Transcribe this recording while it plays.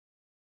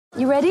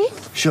You ready?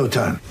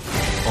 Showtime.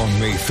 On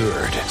May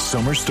 3rd,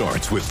 summer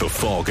starts with The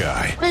Fall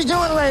Guy. Let's do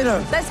it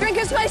later. Let's drink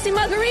a spicy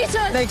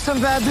margarita. Make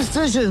some bad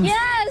decisions.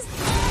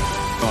 Yes!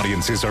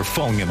 Audiences are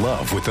falling in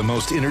love with the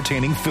most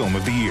entertaining film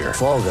of the year.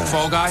 Fall Guy.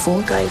 Fall Guy?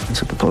 Fall Guy.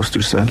 That's what the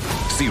poster said.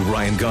 See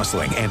Ryan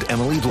Gosling and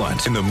Emily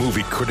Blunt in the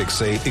movie critics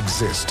say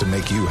exists to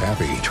make you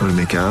happy. Trying to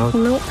make it out?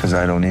 Nope. Because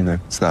I don't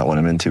either. It's not what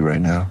I'm into right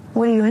now.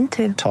 What are you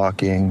into?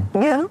 Talking.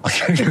 Yeah.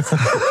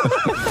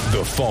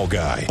 The Fall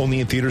Guy.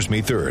 Only in theaters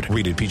May 3rd.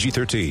 Rated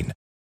PG-13.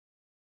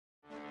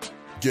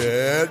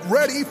 Get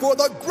ready for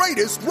the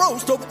greatest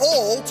roast of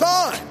all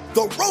time.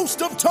 The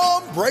Roast of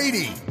Tom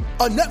Brady.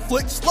 A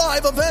Netflix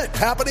live event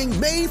happening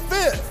May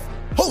 5th.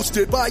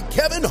 Hosted by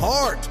Kevin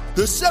Hart.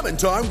 The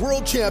 7-time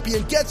world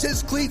champion gets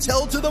his cleats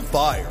held to the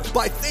fire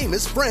by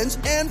famous friends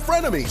and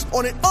frenemies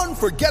on an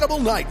unforgettable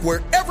night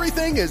where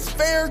everything is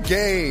fair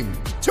game.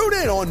 Tune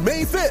in on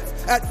May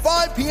 5th at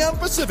 5 p.m.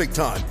 Pacific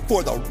time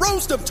for the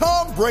Roast of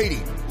Tom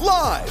Brady.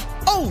 Live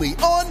only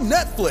on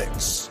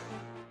Netflix.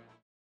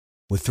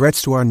 With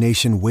threats to our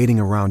nation waiting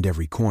around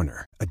every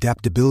corner,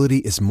 adaptability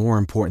is more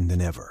important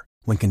than ever.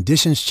 When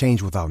conditions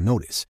change without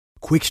notice,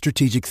 quick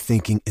strategic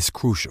thinking is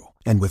crucial.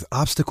 And with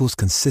obstacles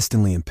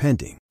consistently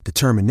impending,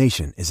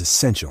 determination is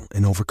essential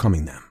in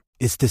overcoming them.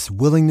 It's this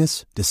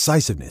willingness,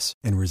 decisiveness,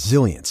 and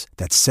resilience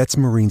that sets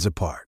Marines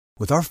apart.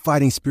 With our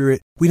fighting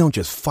spirit, we don't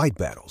just fight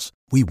battles,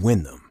 we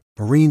win them.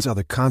 Marines are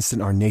the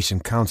constant our nation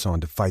counts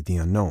on to fight the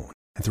unknown.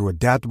 And through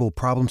adaptable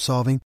problem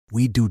solving,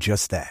 we do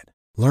just that.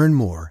 Learn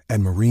more at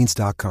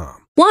marines.com.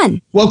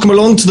 Welcome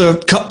along to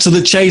the Cut to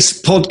the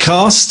Chase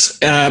podcast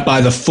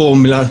by the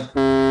Formula.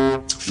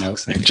 No,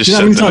 Do you know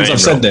how many times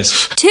I've said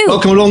this? 2.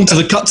 Welcome along to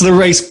the Cut to the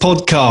Race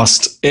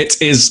podcast.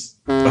 It is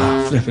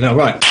flipping out.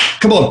 Right,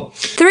 come on.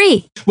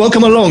 3.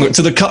 Welcome along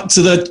to the Cut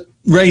to the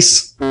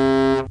Race.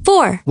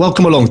 4.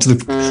 Welcome along to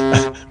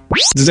the.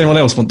 Does anyone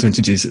else want to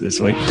introduce it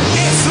this week?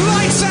 It's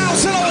lights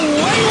out and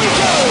away we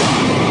go!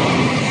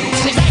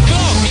 Is that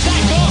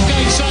clock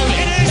going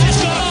slowly? It is, it's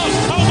gone off!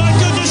 Oh my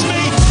goodness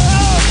me!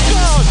 Oh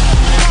God!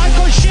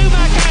 Michael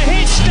Schumacher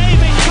hits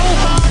David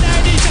Coulthard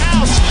and his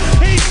house!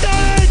 He's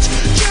done it!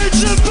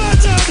 Jenson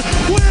Button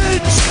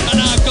wins! And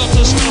I've got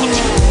to stop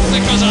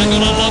because I've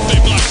got a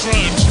lovely black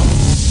throat.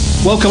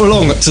 Welcome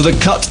along to the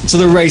Cut to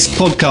the Race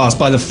podcast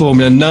by the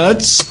Formula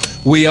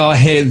Nerds. We are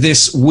here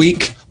this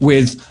week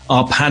with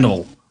our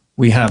panel.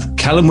 We have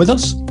Callum with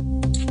us.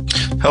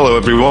 Hello,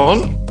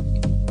 everyone.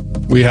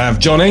 We have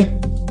Johnny.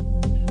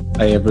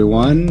 Hi,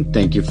 everyone.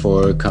 Thank you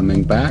for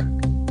coming back.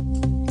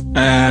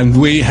 And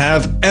we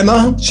have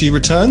Emma. She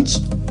returns.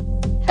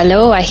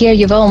 Hello, I hear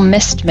you've all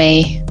missed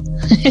me.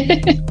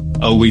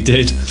 Oh, we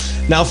did.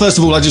 Now, first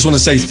of all, I just want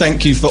to say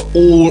thank you for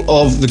all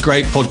of the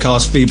great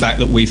podcast feedback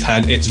that we've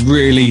had. It's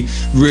really,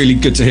 really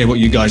good to hear what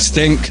you guys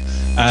think.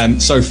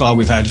 So far,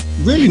 we've had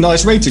really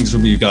nice ratings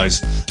from you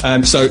guys.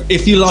 So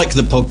if you like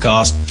the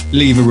podcast,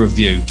 leave a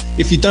review.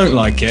 If you don't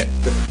like it,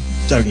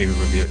 don't leave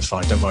a review. It's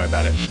fine. Don't worry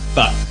about it.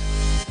 But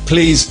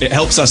please, it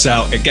helps us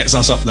out. It gets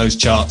us up those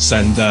charts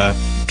and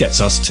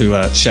gets us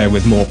to share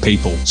with more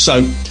people.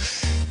 So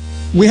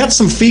we had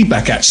some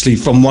feedback actually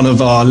from one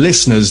of our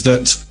listeners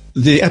that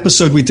the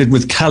episode we did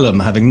with Callum,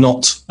 having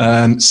not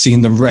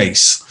seen the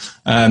race,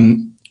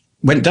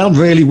 went down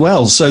really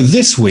well. So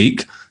this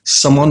week,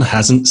 someone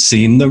hasn't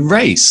seen the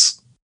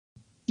race.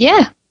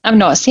 Yeah, I've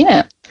not seen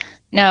it.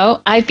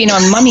 No, I've been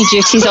on mummy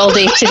duties all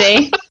day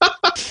today.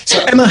 So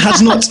Emma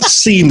has not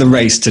seen the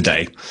race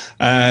today.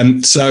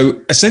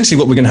 So essentially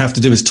what we're going to have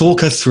to do is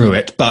talk her through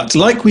it. But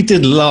like we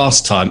did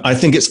last time, I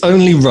think it's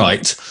only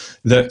right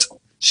that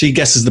she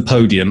guesses the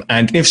podium.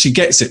 And if she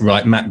gets it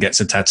right, Matt gets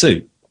a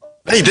tattoo.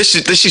 Hey, this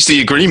is the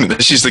agreement.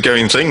 This is the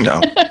going thing now.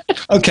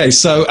 Okay,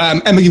 so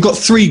Emma, you've got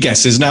 3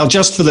 guesses. Now,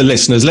 just for the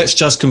listeners, let's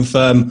just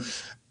confirm,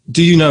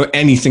 do you know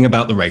anything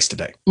about the race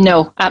today?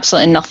 No,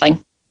 absolutely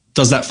nothing.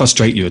 Does that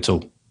frustrate you at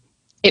all?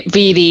 It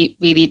really,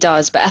 really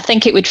does. But I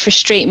think it would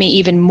frustrate me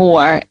even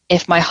more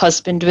if my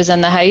husband was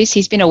in the house.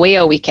 He's been away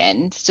all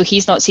weekend, so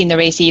he's not seen the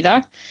race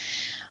either.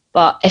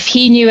 But if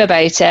he knew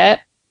about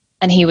it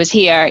and he was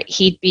here,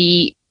 he'd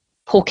be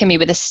poking me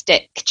with a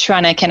stick,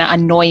 trying to kind of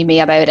annoy me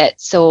about it.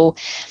 So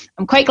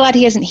I'm quite glad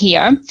he isn't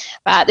here.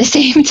 But at the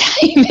same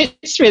time,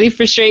 it's really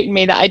frustrating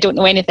me that I don't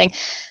know anything.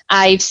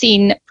 I've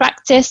seen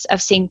practice,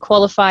 I've seen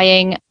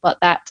qualifying, but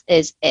that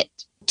is it.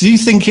 Do you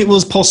think it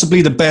was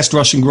possibly the best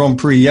Russian Grand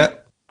Prix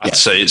yet? I'd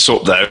say it's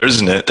up there,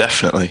 isn't it?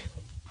 Definitely.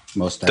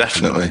 Most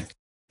Definitely.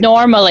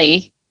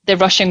 Normally, the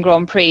Russian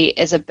Grand Prix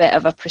is a bit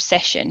of a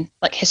procession.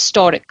 Like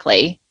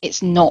historically,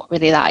 it's not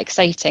really that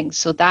exciting.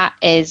 So that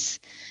is,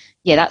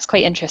 yeah, that's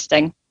quite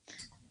interesting.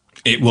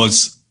 It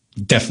was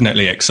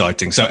definitely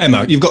exciting. So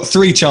Emma, you've got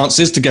 3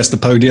 chances to guess the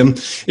podium.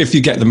 If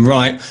you get them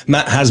right,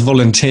 Matt has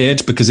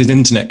volunteered, because his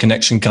internet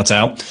connection cut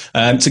out,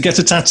 to get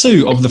a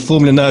tattoo of the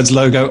Formula Nerds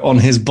logo on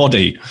his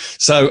body.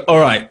 So, all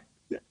right,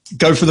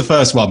 go for the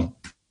first one.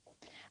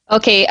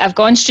 Okay, I've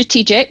gone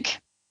strategic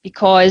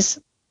because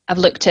I've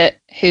looked at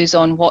who's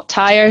on what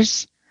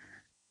tyres.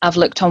 I've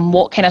looked on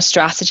what kind of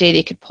strategy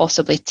they could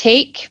possibly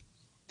take.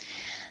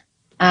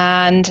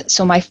 And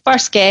so my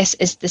first guess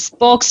is this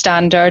bog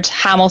standard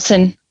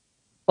Hamilton,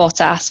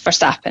 Bottas,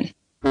 Verstappen.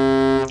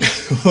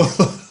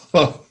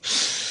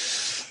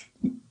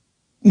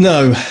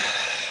 No.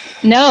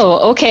 No,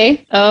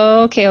 okay.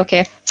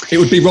 It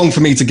would be wrong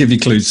for me to give you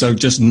clues, so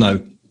just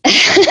no.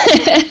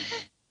 I'm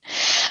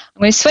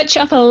going to switch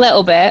up a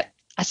little bit.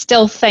 I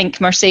still think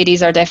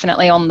Mercedes are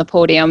definitely on the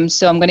podium,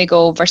 so I'm going to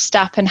go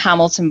Verstappen,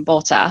 Hamilton,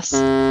 Bottas.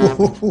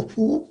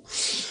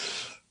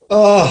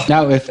 Oh.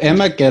 Now, if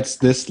Emma gets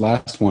this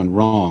last one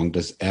wrong,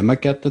 does Emma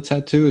get the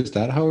tattoo? Is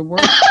that how it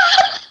works?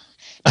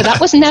 But that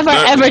was never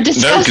ever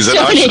discussed. No, because then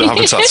I should have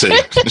a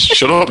tattoo.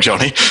 Shut up,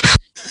 Johnny.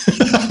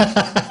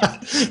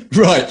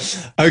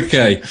 Right.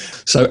 Okay.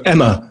 So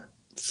Emma,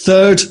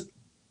 third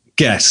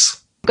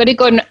guess. I'm going to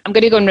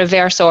go in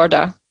reverse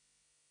order.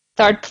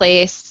 Third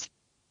place,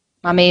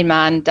 my main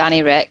man,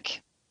 Danny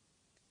Rick.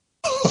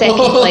 Second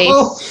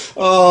place.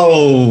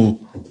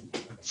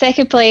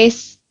 Second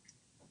place,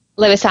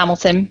 Lewis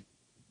Hamilton.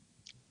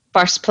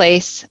 First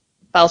place,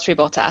 Valtteri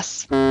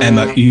Bottas.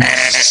 Emma, you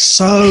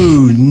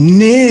so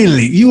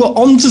nearly. You were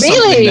onto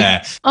something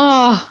there.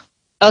 Oh,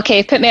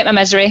 okay. Put me at my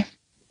misery.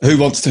 Who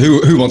wants to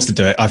do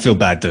it? I feel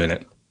bad doing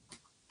it.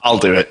 I'll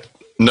do it.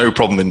 No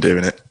problem in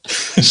doing it.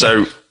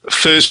 So,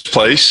 first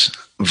place,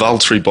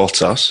 Valtteri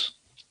Bottas.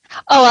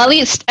 Oh, at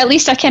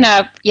least I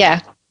can. Yeah.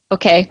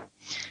 Okay.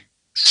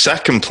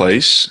 Second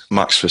place,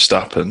 Max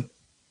Verstappen.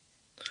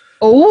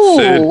 Oh.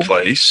 Third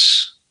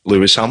place,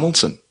 Lewis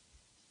Hamilton.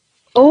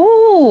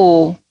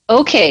 Oh.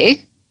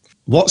 Okay.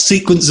 What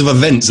sequence of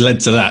events led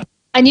to that?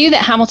 I knew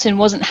that Hamilton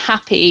wasn't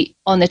happy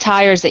on the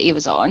tyres that he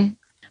was on,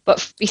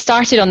 but he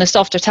started on the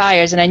softer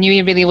tyres, and I knew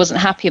he really wasn't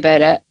happy about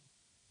it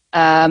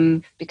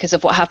because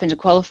of what happened in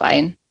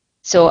qualifying.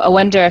 So I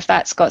wonder if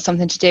that's got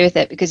something to do with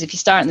it, because if you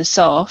start in the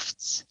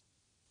softs,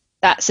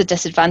 that's a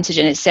disadvantage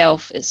in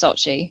itself at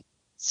Sochi.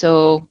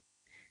 So,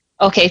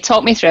 okay,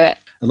 talk me through it.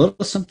 A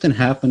little something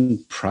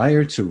happened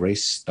prior to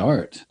race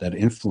start that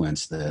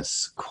influenced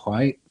this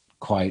quite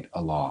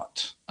a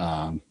lot.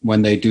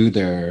 When they do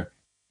their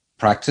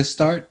practice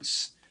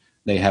starts,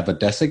 they have a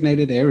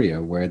designated area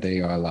where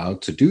they are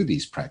allowed to do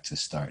these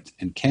practice starts.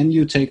 And can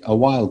you take a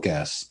wild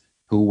guess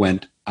who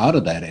went out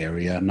of that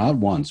area, not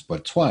once,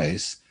 but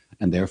twice,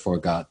 and therefore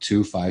got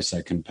 2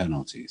 5-second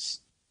penalties?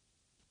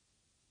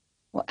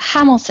 What,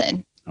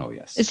 Hamilton? Oh,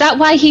 yes. Is that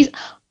why he's...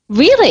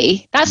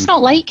 Really? That's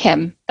not like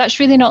him. That's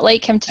really not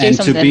like him to do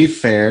something. And to be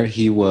fair,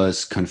 he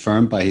was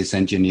confirmed by his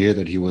engineer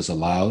that he was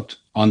allowed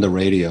on the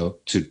radio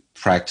to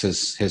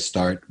practice his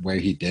start where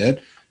he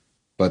did,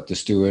 but the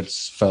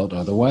stewards felt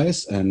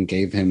otherwise and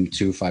gave him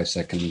 2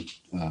 5-second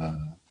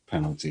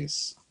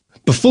penalties.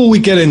 Before we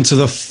get into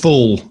the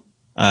full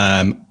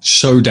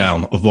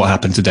showdown of what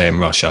happened today in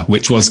Russia,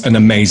 which was an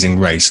amazing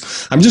race,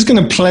 I'm just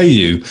going to play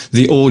you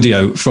the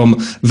audio from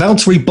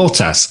Valtteri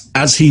Bottas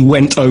as he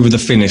went over the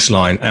finish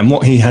line and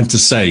what he had to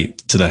say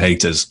to the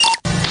haters.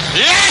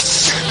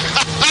 Yes!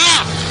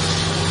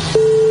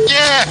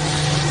 Yeah!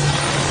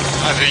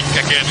 I think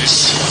again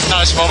is a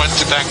nice moment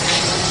to thank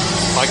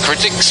my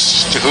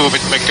critics, to whom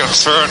it may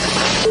concern.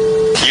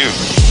 You.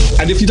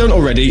 And if you don't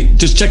already,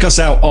 just check us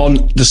out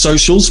on the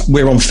socials.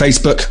 We're on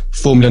Facebook,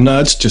 Formula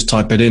Nerds. Just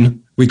type it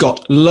in. We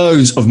got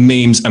loads of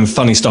memes and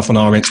funny stuff on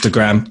our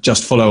Instagram.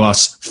 Just follow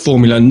us,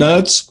 Formula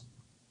Nerds.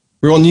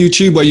 We're on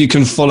YouTube, where you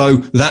can follow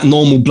that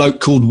normal bloke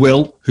called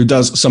Will, who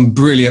does some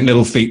brilliant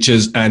little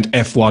features and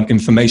F1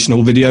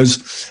 informational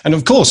videos. And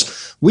of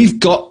course, we've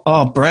got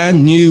our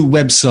brand new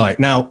website.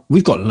 Now,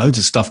 we've got loads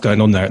of stuff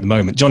going on there at the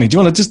moment. Johnny, do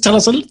you want to just tell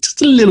us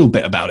just a little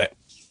bit about it?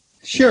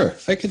 Sure,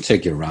 I can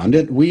take you around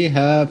it. We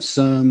have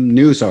some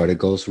news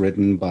articles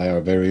written by our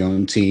very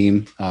own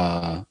team,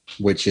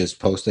 which is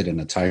posted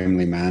in a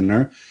timely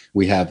manner.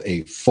 We have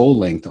a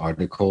full-length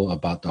article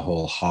about the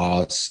whole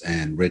Haas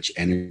and Rich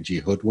Energy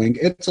hoodwink.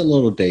 It's a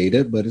little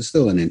dated, but it's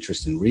still an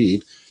interesting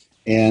read.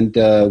 And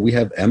we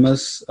have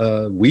Emma's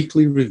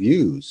weekly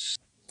reviews.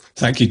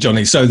 Thank you,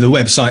 Johnny. So the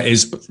website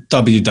is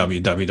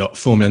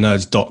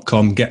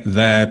www.formulanerds.com. Get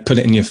there, put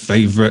it in your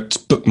favorite,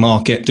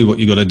 bookmark it, do what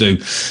you got to do.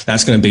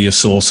 That's going to be your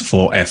source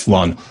for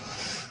F1.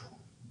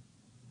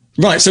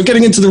 Right, so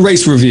getting into the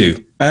race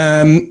review.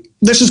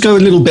 Let's just go a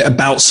little bit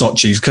about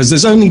Sochi, because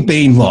there's only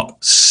been,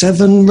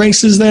 7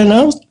 races there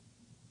now?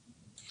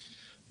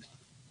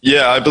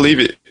 Yeah, I believe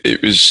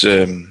it was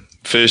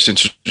first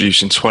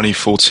introduced in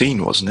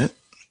 2014, wasn't it?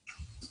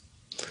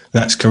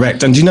 That's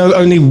correct. And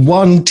only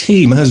one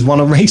team has won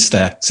a race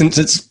there since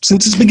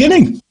its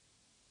beginning.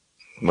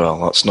 Well,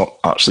 that's not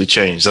actually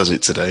changed, has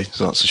it, today?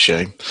 So that's a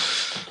shame.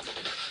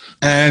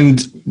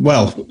 And,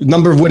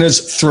 number of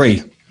winners,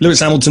 3.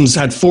 Lewis Hamilton's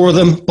had 4 of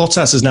them.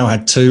 Bottas has now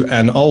had 2.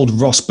 And old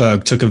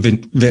Rosberg took a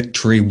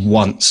victory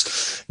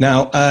once.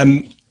 Now,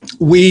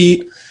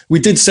 we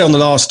did say on the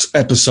last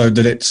episode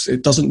that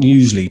it doesn't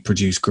usually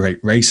produce great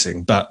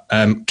racing. But,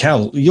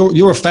 Cal,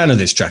 you're a fan of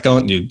this track,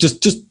 aren't you?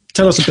 Just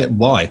tell us a bit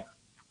why.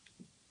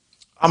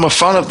 I'm a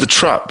fan of the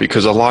track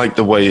because I like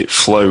the way it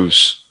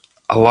flows.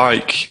 I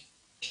like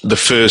the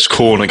first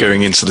corner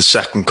going into the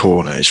second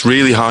corner. It's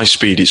really high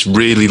speed. It's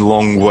really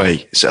long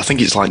way. I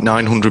think it's like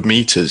 900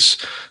 meters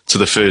to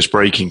the first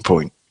braking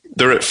point.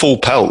 They're at full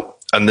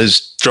pelt and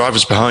there's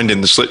drivers behind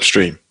in the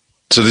slipstream.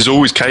 So there's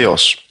always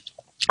chaos.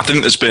 I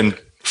think there's been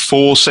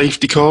 4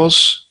 safety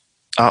cars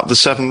out of the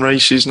 7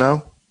 races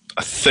now.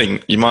 I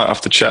think you might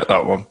have to check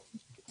that one.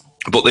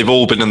 But they've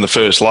all been in the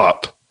first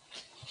lap.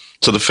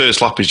 So the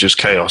first lap is just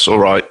chaos. All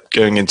right,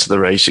 going into the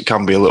race, it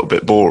can be a little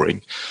bit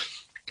boring.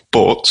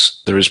 But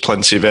there is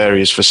plenty of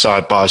areas for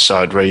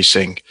side-by-side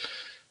racing,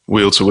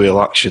 wheel-to-wheel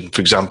action.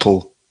 For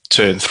example,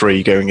 turn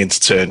 3 going into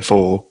turn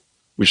 4.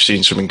 We've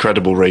seen some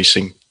incredible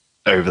racing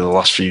over the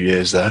last few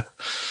years there.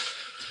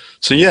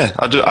 So yeah,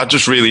 I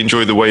just really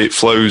enjoy the way it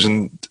flows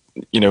and,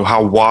 you know,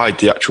 how wide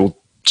the actual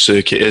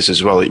circuit is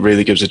as well. It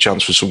really gives a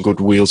chance for some good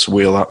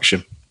wheel-to-wheel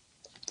action.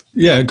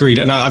 Yeah, agreed.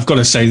 And I've got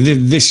to say,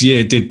 this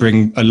year did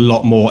bring a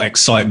lot more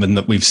excitement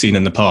that we've seen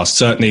in the past.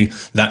 Certainly,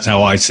 that's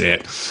how I see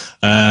it.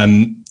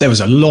 There was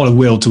a lot of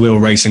wheel-to-wheel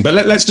racing. But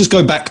let's just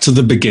go back to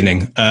the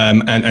beginning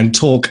and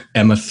talk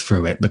Emma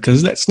through it,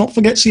 because let's not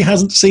forget she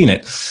hasn't seen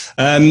it.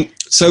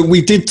 So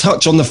we did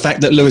touch on the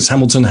fact that Lewis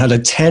Hamilton had a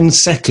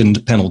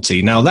 10-second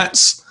penalty. Now,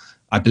 that's,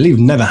 I believe,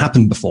 never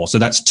happened before. So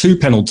that's 2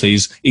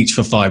 penalties, each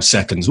for 5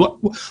 seconds.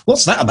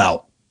 What's that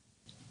about?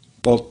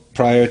 Well,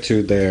 prior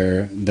to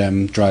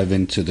them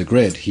driving to the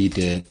grid, he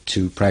did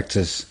 2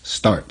 practice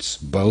starts,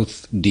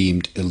 both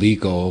deemed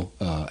illegal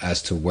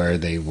as to where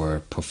they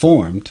were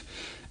performed,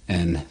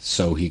 and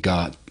so he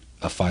got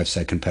a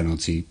 5-second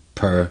penalty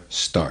per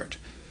start,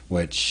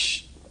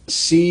 which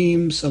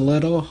seems a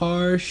little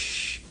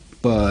harsh,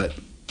 but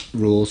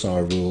rules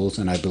are rules,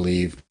 and I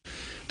believe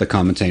the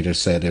commentator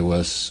said it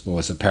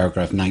was a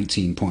paragraph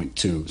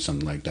 19.2,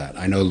 something like that.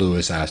 I know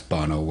Lewis asked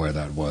Bono where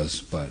that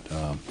was, but...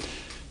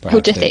 Who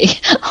did he?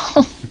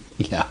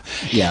 Yeah.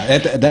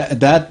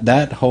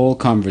 That whole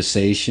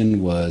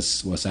conversation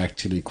was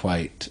actually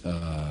quite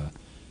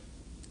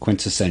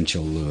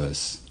quintessential,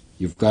 Lewis.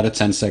 You've got a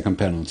 10-second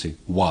penalty.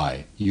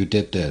 Why? You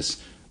did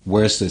this.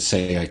 Where's the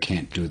say I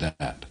can't do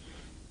that?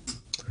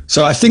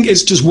 So I think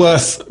it's just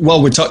worth,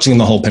 while we're touching on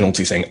the whole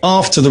penalty thing,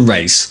 after the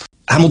race,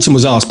 Hamilton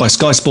was asked by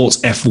Sky Sports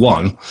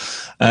F1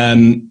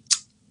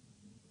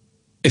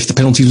 if the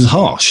penalty was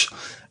harsh.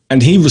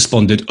 And he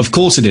responded, "Of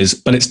course it is,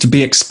 but it's to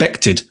be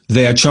expected.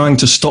 They are trying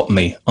to stop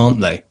me, aren't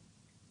they?"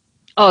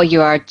 Oh,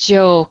 you are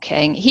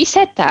joking. He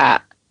said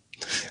that.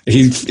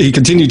 He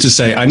continued to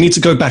say, "I need to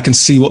go back and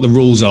see what the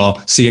rules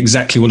are, see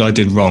exactly what I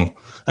did wrong.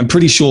 I'm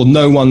pretty sure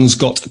no one's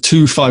got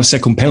 2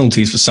 5-second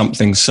penalties for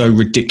something so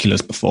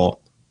ridiculous before.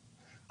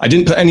 I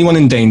didn't put anyone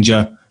in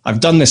danger.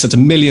 I've done this at a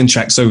million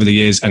tracks over the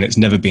years and it's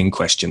never been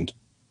questioned."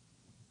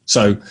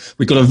 So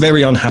we've got a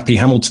very unhappy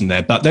Hamilton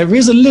there, but there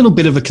is a little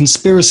bit of a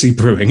conspiracy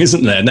brewing,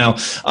 isn't there? Now,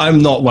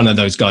 I'm not one of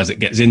those guys that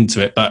gets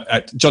into it,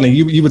 but Johnny,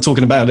 you were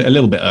talking about it a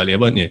little bit earlier,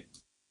 weren't you?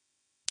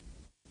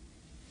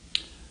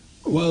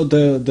 Well,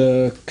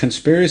 the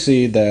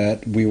conspiracy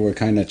that we were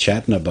kind of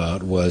chatting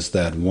about was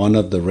that one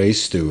of the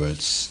race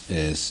stewards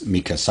is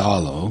Mika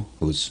Salo,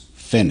 who's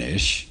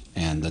Finnish,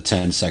 and the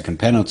 10-second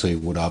penalty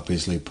would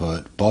obviously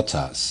put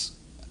Bottas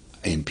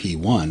in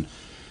P1.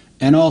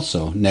 And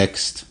also,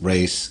 next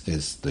race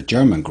is the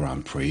German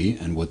Grand Prix,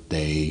 and would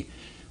they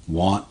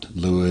want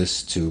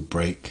Lewis to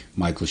break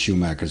Michael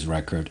Schumacher's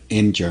record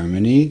in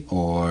Germany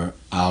or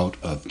out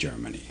of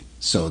Germany?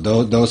 So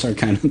those are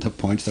kind of the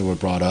points that were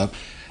brought up.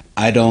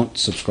 I don't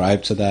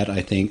subscribe to that.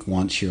 I think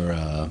once you're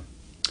a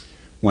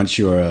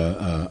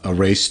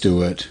race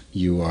steward,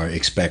 you are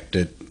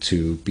expected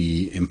to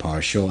be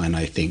impartial, and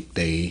I think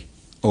they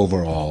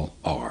overall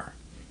are.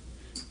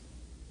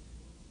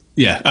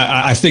 Yeah,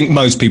 I think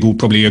most people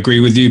probably agree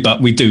with you, but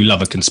we do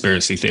love a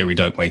conspiracy theory,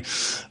 don't we?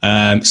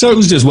 So it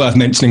was just worth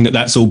mentioning that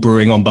that's all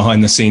brewing on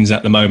behind the scenes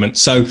at the moment.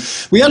 So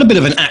we had a bit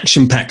of an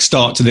action-packed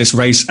start to this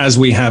race, as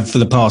we have for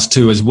the past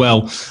 2 as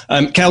well.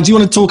 Cal, do you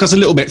want to talk us a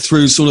little bit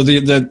through sort of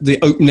the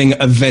opening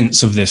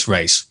events of this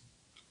race?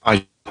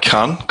 I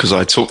can, because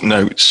I took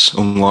notes,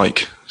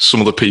 unlike some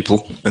of the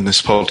people in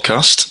this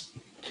podcast.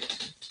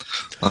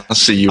 I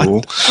see you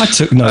all. I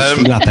took notes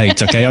from lap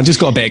 8, okay? I just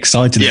got a bit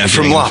excited. Yeah,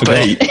 from lap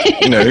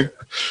 8, you know,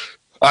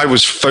 I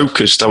was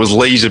focused. I was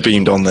laser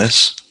beamed on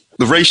this.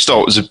 The race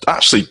start was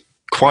actually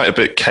quite a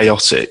bit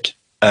chaotic.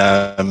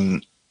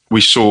 We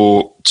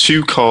saw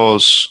 2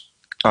 cars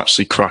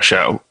actually crash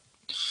out.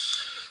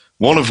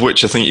 One of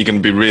which I think you're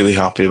going to be really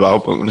happy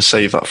about, but I'm going to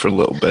save that for a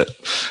little bit.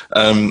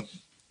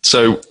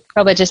 So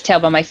probably just tell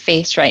by my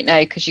face right now,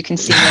 because you can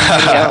see in the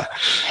video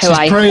who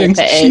I praying.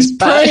 hope it She's is.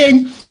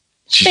 Praying.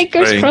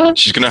 Fingers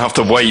crossed. She's going to have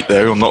to wait,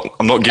 though.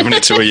 I'm not giving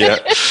it to her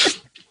yet.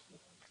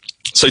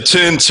 So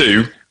turn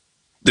 2,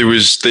 there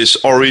was this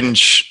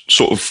orange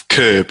sort of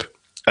curb,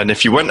 and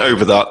if you went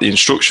over that, the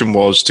instruction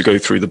was to go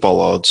through the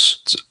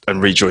bollards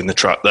and rejoin the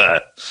track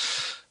there.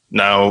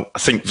 Now, I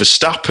think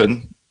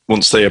Verstappen,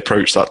 once they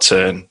approached that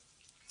turn,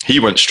 he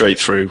went straight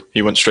through.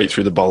 He went straight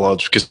through the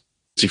bollards because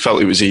he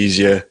felt it was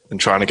easier than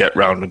trying to get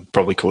round and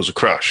probably cause a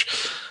crash.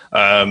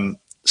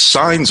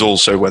 Sainz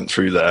also went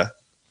through there.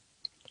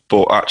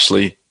 But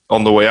actually,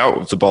 on the way out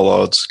of the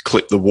bollards,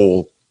 clipped the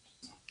wall,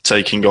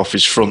 taking off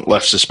his front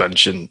left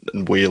suspension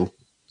and wheel.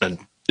 And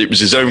it was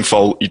his own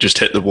fault. He just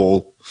hit the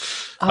wall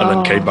and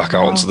then came back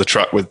out onto the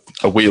track with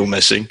a wheel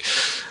missing.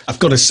 I've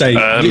got to say,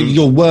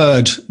 your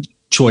word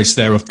choice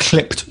there of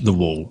clipped the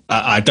wall,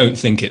 I don't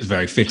think it's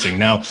very fitting.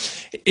 Now,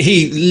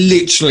 he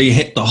literally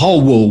hit the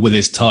whole wall with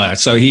his tyre.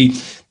 So he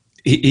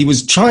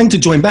was trying to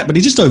join back, but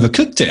he just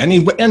overcooked it, and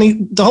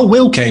the whole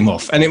wheel came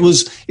off, and it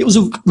was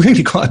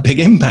really quite a big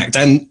impact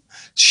and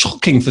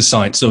shocking for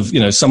Sainz of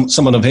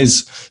someone of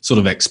his sort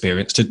of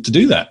experience to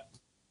do that.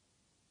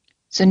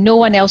 So no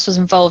one else was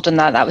involved in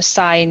that. That was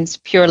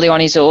Sainz purely on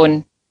his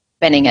own,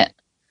 binning it.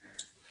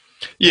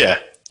 Yeah,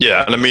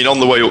 and I mean on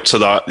the way up to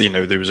that,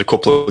 there was a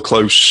couple of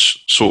close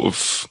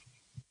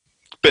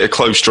bit of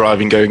close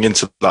driving going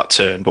into that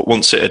turn, but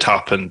once it had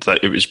happened,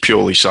 that it was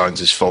purely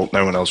Sainz's fault.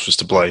 No one else was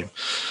to blame.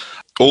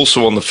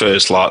 Also on the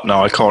first lap,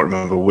 now I can't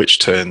remember which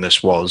turn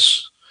this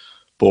was,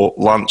 but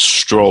Lance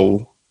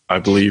Stroll, I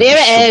believe. There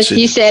it is,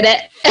 you said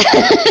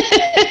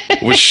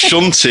it. Was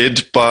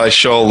shunted by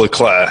Charles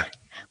Leclerc.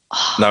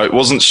 Now, it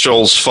wasn't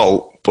Stroll's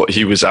fault, but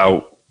he was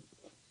out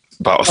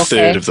about a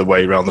third of the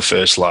way around the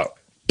first lap.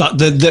 But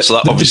so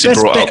that obviously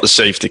brought out the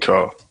safety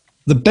car.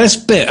 The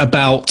best bit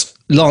about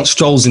Lance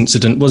Stroll's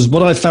incident was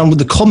what I found with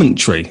the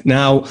commentary.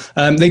 Now,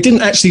 they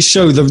didn't actually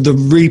show the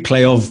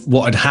replay of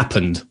what had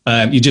happened.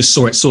 You just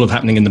saw it sort of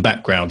happening in the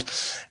background.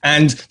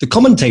 And the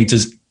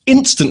commentators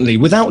instantly,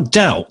 without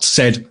doubt,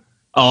 said,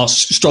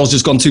 Stroll's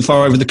just gone too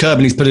far over the curb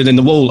and he's put it in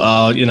the wall.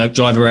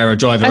 Driver error.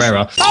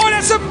 Oh, and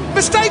it's a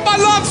mistake by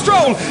Lance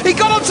Stroll. He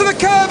got onto the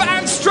curb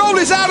and Stroll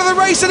is out of the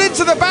race and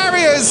into the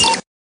barriers.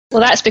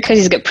 Well, that's because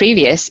he's got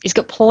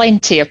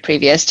plenty of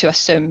previous to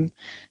assume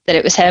that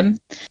it was him.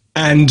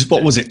 And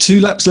what was it, 2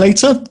 laps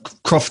later?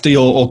 Crofty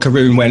or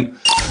Karun went...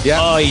 Yeah.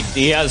 Oh,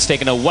 he has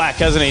taken a whack,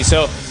 hasn't he?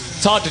 So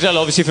it's hard to tell,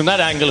 obviously, from that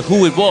angle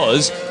who it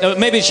was.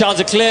 Maybe it's Charles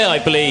Leclerc, I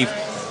believe.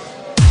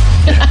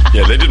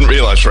 Yeah, they didn't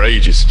realise for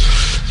ages.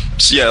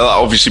 So, yeah, that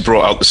obviously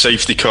brought out the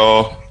safety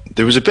car.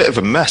 There was a bit of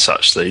a mess,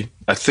 actually.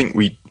 I think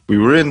we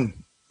were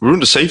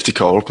under safety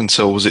car up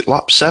until, was it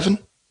lap 7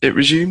 it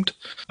resumed?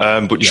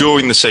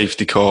 During the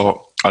safety car,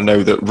 I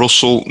know that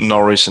Russell,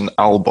 Norris and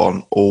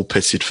Albon all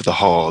pitted for the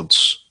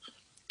hards.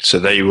 So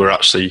they were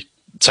actually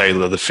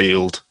tail of the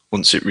field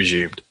once it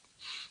resumed.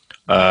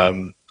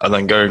 And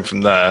then going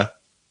from there,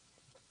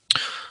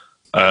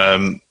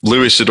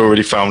 Lewis had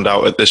already found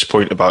out at this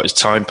point about his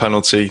time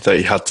penalty that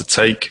he had to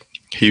take.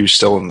 He was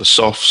still on the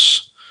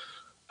softs.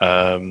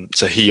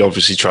 So he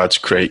obviously tried to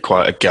create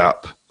quite a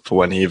gap for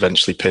when he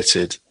eventually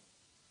pitted.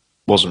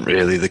 Wasn't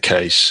really the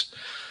case.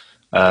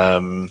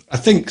 I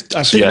think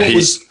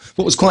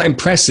what was quite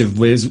impressive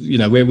was,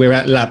 we're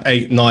at lap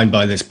 8, 9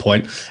 by this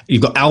point.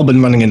 You've got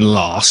Albon running in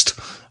last,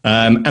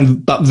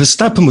 but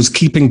Verstappen was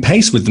keeping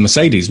pace with the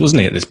Mercedes,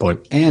 wasn't he, at this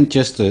point? And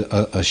just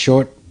a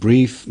short,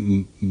 brief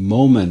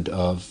moment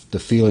of the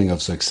feeling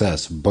of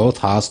success. Both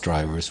Haas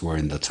drivers were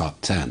in the top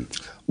 10.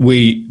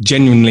 We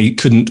genuinely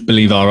couldn't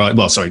believe our eyes.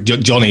 Well, sorry,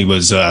 Johnny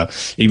was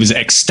he was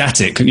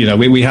ecstatic.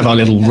 We have our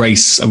little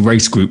race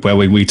group where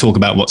we talk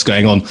about what's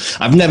going on.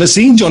 I've never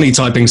seen Johnny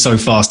typing so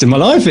fast in my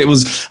life.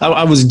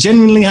 I was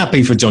genuinely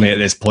happy for Johnny at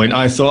this point.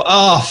 I thought,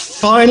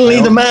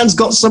 finally the man's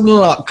got some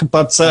luck.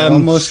 But I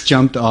almost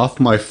jumped off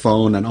my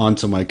phone and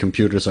onto my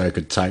computer so I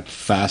could type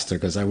faster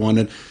because I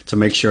wanted to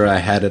make sure I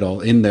had it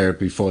all in there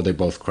before they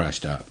both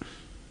crashed out.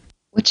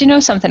 Well, do you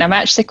know something? I'm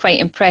actually quite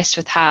impressed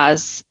with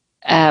Haas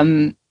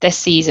this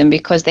season,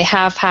 because they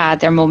have had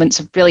their moments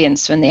of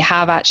brilliance when they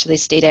have actually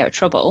stayed out of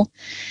trouble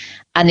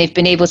and they've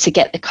been able to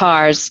get the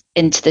cars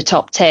into the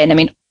top 10. I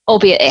mean,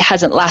 albeit it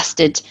hasn't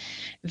lasted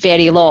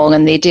very long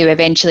and they do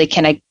eventually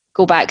kind of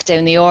go back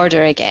down the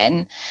order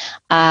again.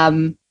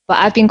 But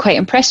I've been quite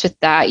impressed with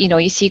that.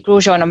 You see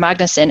Grosjean and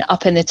Magnussen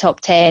up in the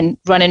top 10,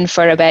 running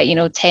for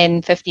about,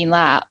 10, 15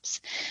 laps.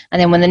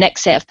 And then when the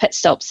next set of pit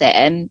stops set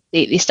in,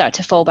 they start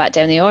to fall back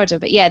down the order.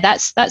 But yeah,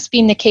 that's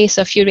been the case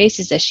of a few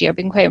races this year. I've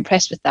been quite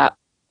impressed with that.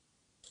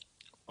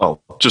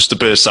 Well, just to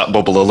burst that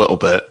bubble a little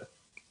bit.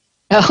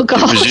 Oh,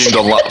 God. It resumed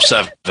on lap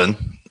 7,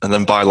 and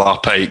then by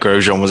lap 8,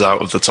 Grosjean was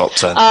out of the top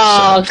 10.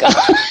 Oh, so. God.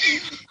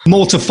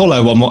 More to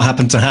follow on what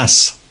happened to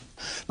Haas.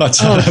 But,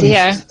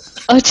 dear.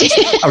 Oh, dear.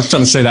 I was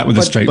trying to say that with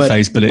a straight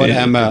face, but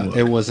Emma,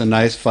 it was a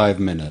nice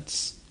 5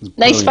 minutes.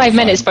 Nice 5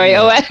 minutes for you,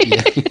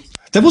 yeah.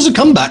 There was a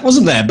comeback,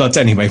 wasn't there? But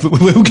anyway,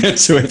 we'll get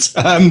to it.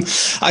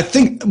 I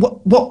think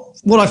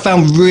what I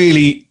found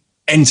really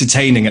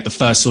entertaining at the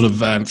first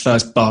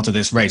first part of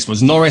this race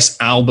was Norris,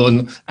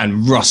 Albon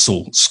and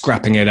Russell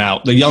scrapping it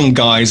out. The young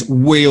guys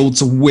wheel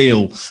to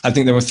wheel. I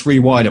think there were 3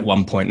 wide at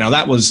one point. Now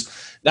that was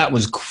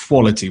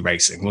quality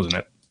racing, wasn't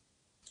it?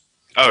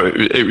 Oh,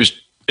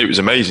 it was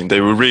amazing.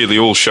 They were really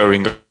all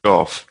showing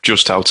off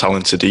just how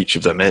talented each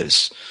of them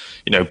is.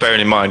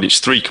 Bearing in mind it's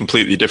 3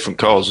 completely different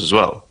cars as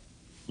well.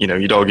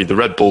 You'd argue the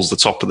Red Bull's the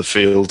top of the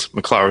field,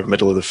 McLaren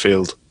middle of the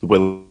field, the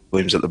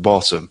Williams at the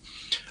bottom.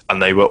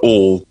 And they were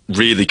all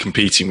really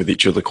competing with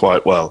each other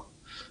quite well.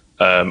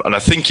 And I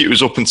think it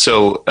was up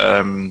until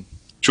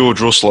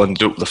George Russell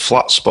ended up with a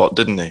flat spot,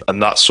 didn't he?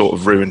 And that sort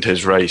of ruined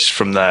his race.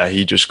 From there,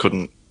 he just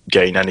couldn't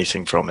gain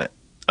anything from it,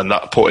 and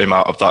that put him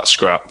out of that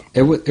scrap.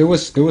 It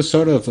was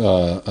sort of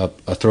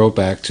a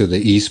throwback to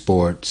the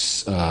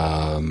esports.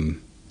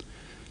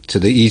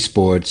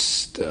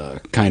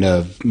 Kind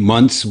of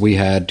months we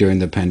had during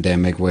the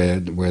pandemic where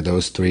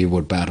those three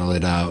would battle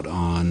it out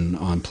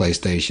on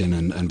PlayStation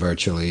and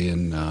virtually,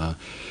 and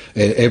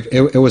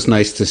it was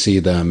nice to see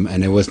them,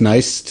 and it was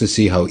nice to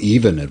see how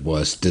even it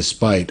was,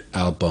 despite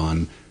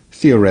Albon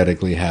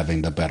theoretically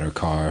having the better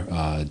car.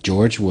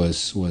 George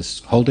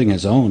was holding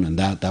his own, and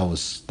that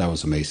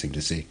was amazing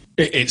to see.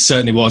 It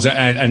certainly was,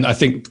 and I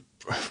think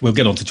we'll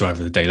get on to driver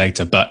of the day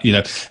later, but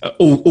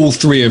all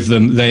three of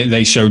them,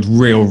 they showed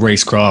real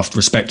racecraft,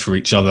 respect for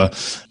each other,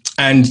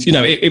 and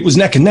it was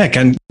neck and neck,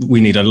 and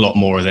we need a lot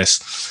more of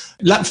this.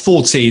 Lap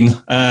 14,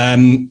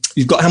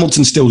 you've got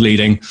Hamilton still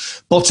leading,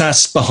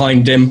 Bottas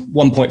behind him,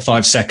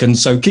 1.5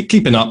 seconds, so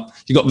keeping up.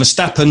 You've got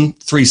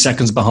Verstappen 3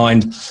 seconds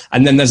behind,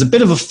 and then there's a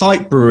bit of a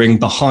fight brewing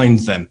behind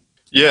them.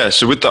 Yeah,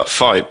 so with that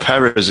fight,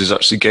 Perez is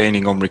actually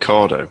gaining on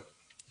Ricciardo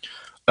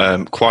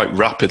quite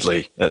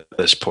rapidly at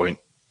this point.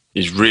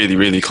 He's really,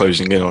 really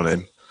closing in on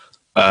him.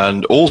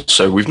 And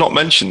also, we've not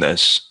mentioned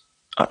this,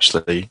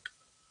 actually,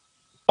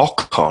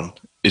 Ocon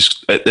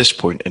is at this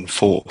point in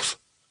fourth.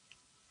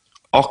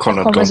 Ocon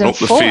had gone up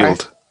the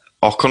field.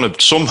 Ocon had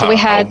somehow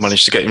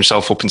managed to get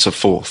himself up into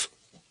fourth.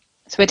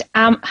 So we had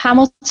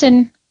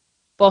Hamilton,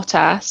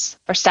 Bottas,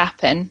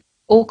 Verstappen,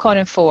 Ocon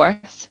in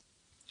fourth.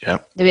 Yeah.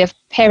 Then we have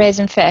Perez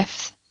in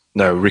fifth.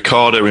 No,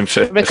 Ricciardo in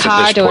fifth at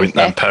this point,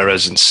 then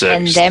Perez in sixth.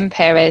 And then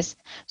Perez.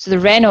 So the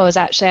Renaults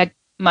actually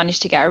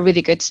managed to get a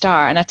really good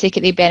start, and I take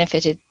it they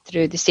benefited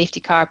through the safety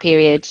car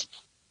period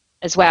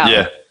as well.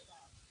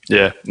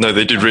 Yeah, no,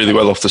 they did really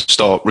well off the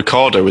start.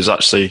 Ricciardo was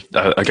actually,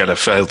 again, I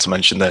failed to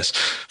mention this,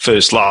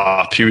 first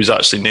lap, he was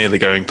actually nearly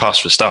going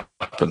past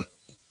Verstappen.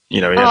 He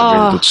had a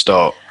really good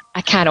start.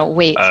 I cannot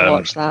wait to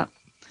watch that.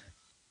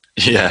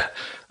 Yeah,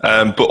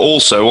 but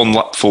also on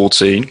lap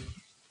 14,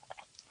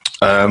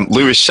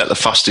 Lewis set the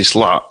fastest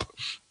lap,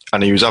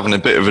 and he was having a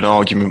bit of an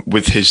argument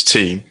with his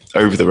team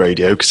over the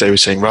radio because they were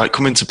saying, right,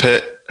 come into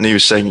pit. And he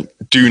was saying,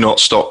 do not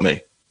stop me.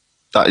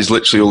 That is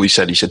literally all he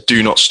said. He said,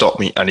 do not stop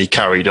me. And he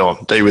carried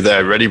on. They were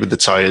there ready with the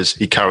tyres.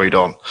 He carried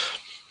on.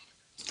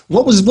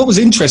 What was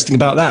interesting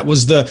about that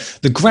was the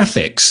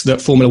graphics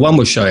that Formula One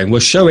was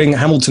showing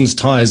Hamilton's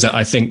tyres at,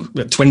 I think,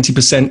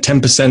 20%,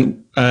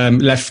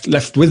 10%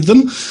 left with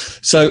them.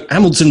 So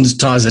Hamilton's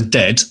tyres are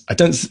dead.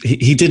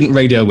 He didn't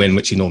radio in,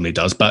 which he normally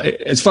does, but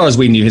as far as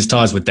we knew, his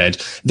tyres were dead.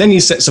 Then he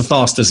sets the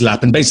fastest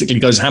lap and basically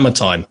goes hammer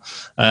time.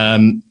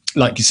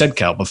 Like you said,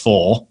 Cal,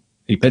 before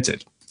he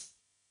pitted.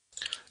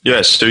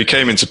 Yes, so he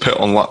came into pit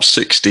on lap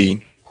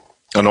 16,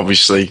 and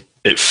obviously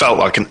it felt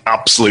like an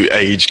absolute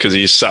age because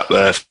he sat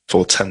there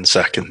for 10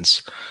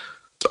 seconds.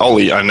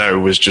 Ollie, I know,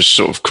 was just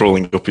sort of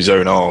crawling up his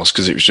own arse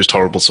because it was just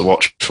horrible to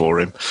watch for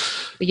him.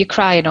 Were you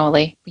crying,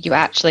 Ollie? Were you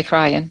actually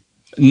crying?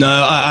 No,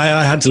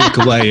 I had to look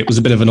away. It was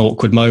a bit of an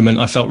awkward moment.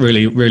 I felt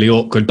really, really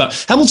awkward.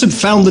 But Hamilton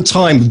found the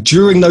time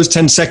during those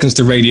 10 seconds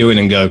to radio in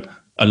and go,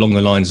 along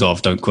the lines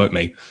of, don't quote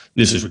me,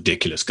 this is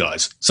ridiculous,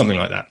 guys. Something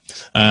like that.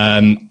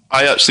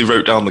 I actually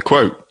wrote down the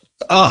quote.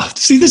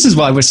 See, this is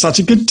why we're such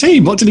a good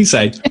team. What did he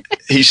say?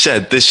 He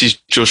said, this is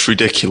just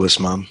ridiculous,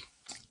 man.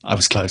 I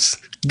was close.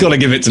 Got to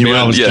give it to me.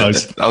 I was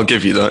close. I'll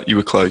give you that. You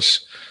were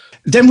close.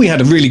 Then we had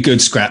a really good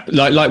scrap,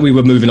 like we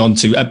were moving on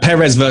to,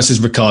 Perez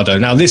versus Ricciardo.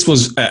 Now, this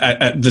was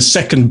the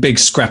second big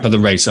scrap of the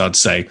race, I'd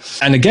say.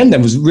 And again, there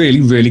was really,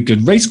 really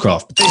good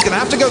racecraft. He's going to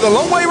have to go the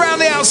long way around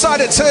the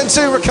outside at turn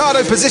 2.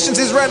 Ricciardo positions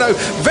his Renault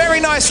very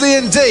nicely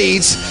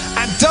indeed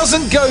and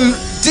doesn't go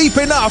deep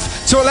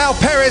enough to allow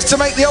Perez to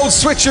make the old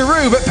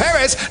switcheroo. But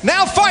Perez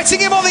now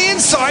fighting him on the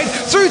inside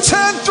through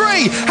turn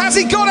 3. Has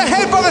he got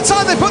ahead by the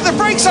time they put the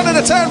brakes on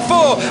into turn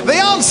 4? The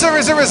answer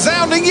is a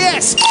resounding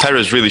yes.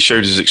 Perez really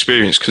showed his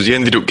experience because he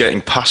ended up getting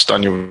past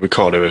Daniel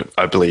Ricciardo,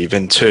 I believe,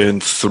 in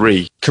turn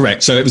 3.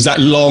 Correct. So it was the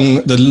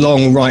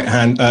long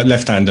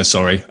left-hander,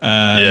 sorry.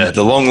 The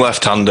long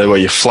left-hander where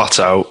you're flat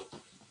out.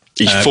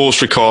 He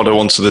forced Ricciardo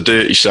onto the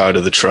dirty side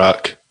of the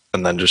track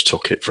and then just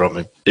took it from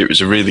him. It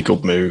was a really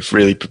good move.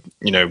 Really,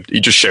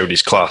 he just showed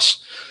his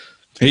class.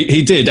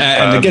 He did,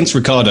 and against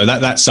Ricciardo,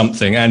 that's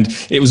something. And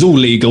it was all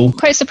legal.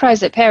 Quite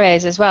surprised at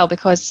Perez as well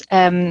because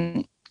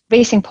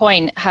Racing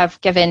Point have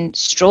given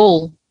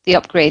Stroll the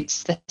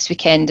upgrades this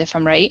weekend, if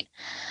I'm right.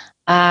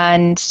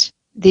 And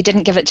they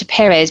didn't give it to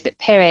Perez, but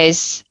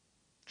Perez,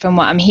 from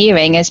what I'm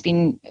hearing, has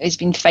been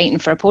fighting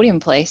for a podium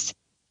place.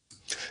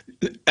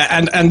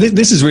 And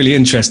this is really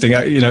interesting.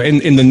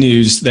 In the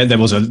news,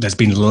 there's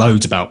been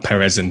loads about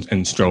Perez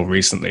and Stroll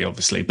recently,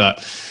 obviously. But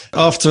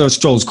after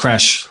Stroll's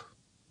crash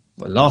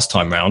last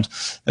time round,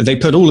 they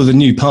put all of the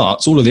new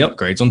parts, all of the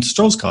upgrades onto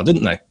Stroll's car,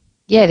 didn't they?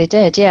 Yeah, they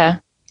did, yeah.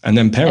 And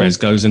then Perez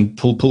goes and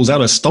pulls out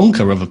a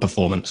stonker of a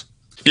performance.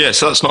 Yeah,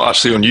 so that's not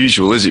actually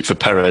unusual, is it, for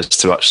Perez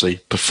to actually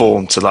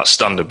perform to that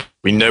standard?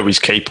 We know he's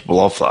capable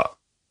of that.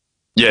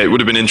 Yeah, it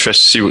would have been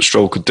interesting to see what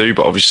Stroll could do,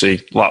 but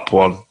obviously, lap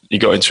 1, he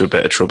got into a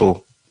bit of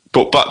trouble.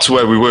 But back to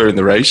where we were in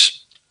the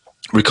race,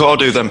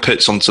 Ricciardo then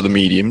pits onto the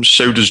mediums.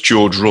 So does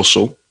George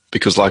Russell,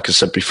 because like I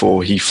said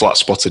before, he flat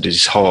spotted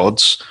his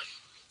hards.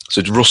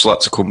 So Russell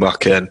had to come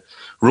back in.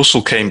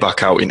 Russell came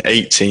back out in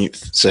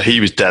 18th, so he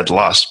was dead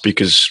last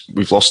because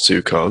we've lost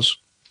 2 cars.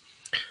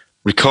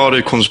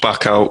 Ricciardo comes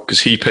back out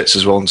because he pits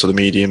as well into the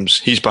mediums.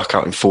 He's back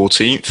out in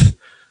 14th.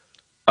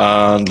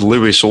 And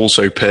Lewis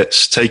also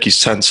pits, take his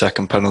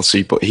 10-second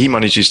penalty, but he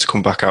manages to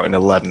come back out in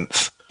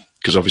 11th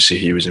because obviously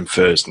he was in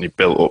first and he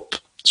built up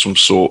some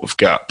sort of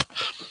gap.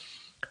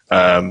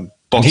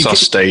 Bottas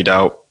stayed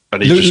out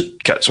and he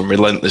just kept on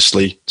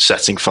relentlessly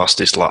setting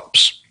fastest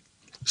laps.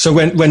 So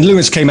when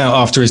Lewis came out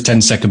after his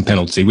 10-second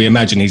penalty, we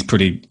imagine he's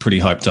pretty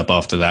hyped up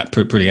after that,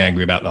 pretty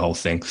angry about the whole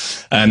thing.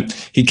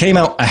 He came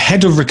out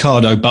ahead of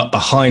Ricciardo, but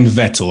behind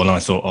Vettel, and I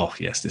thought, oh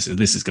yes, this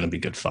is going to be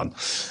good fun.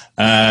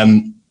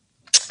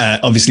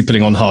 Obviously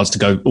putting on hards to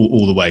go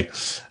all the way.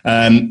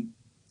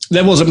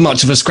 There wasn't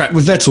much of a scrap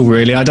with Vettel,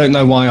 really. I don't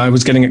know why I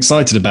was getting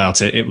excited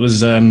about it. It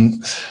was... I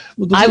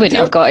wouldn't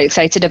have got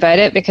excited about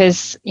it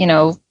because,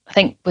 I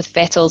think with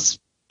Vettel's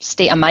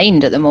state of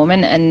mind at the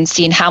moment and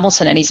seeing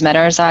Hamilton in his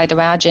mirrors, I'd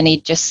imagine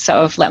he'd just sort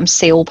of let him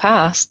sail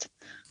past.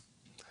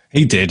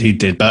 He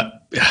did,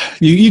 but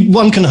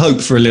one can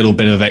hope for a little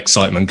bit of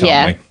excitement,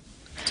 can't we?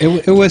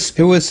 It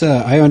was.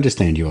 I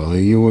understand you,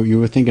 Ollie. You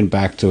were thinking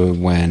back to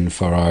when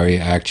Ferrari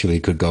actually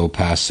could go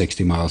past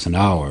 60 miles an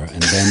hour,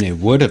 and then it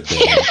would have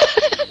been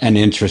an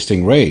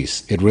interesting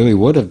race. It really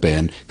would have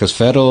been, because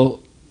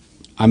Vettel,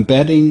 I'm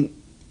betting,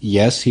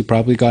 yes, he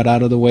probably got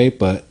out of the way,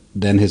 but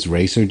then his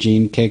racer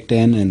gene kicked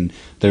in, and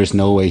there's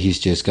no way he's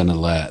just going to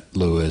let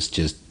Lewis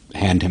just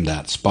hand him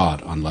that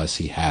spot unless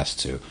he has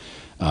to.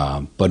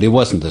 But it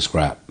wasn't the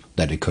scrap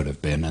that it could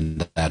have been,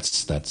 and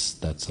that's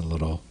a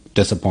little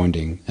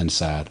disappointing and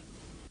sad.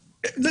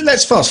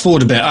 Let's fast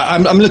forward a bit.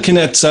 I'm looking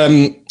at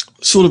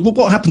sort of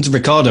what happened to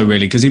Ricciardo,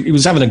 really, because he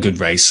was having a good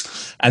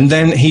race, and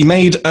then he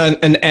made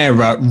an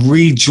error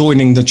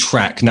rejoining the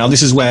track. Now,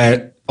 this is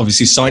where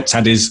obviously Sainz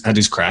had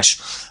his crash.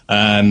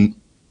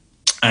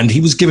 And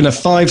he was given a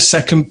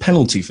 5-second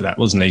penalty for that,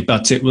 wasn't he?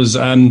 But it was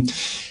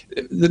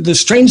the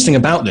strange thing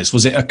about this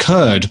was it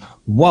occurred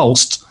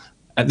whilst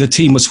the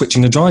team was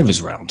switching the drivers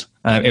around.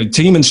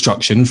 Team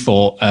instruction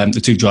for the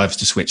 2 drivers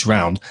to switch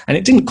round, and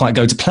it didn't quite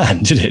go to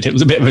plan, did it? It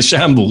was a bit of a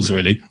shambles,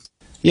 really.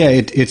 Yeah,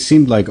 it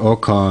seemed like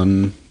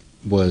Ocon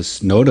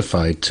was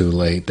notified too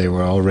late. They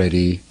were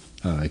already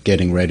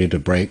getting ready to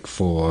brake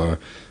for,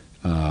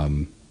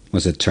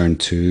 was it turn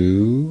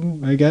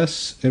 2, I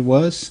guess it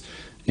was?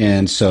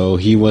 And so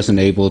he wasn't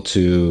able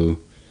to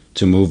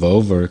move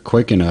over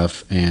quick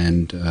enough,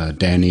 and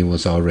Danny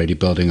was already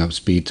building up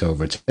speed to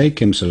overtake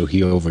him, so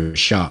he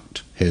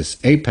overshot. His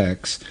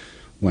apex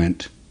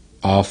went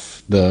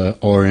off the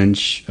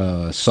orange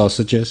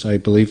sausages, I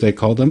believe they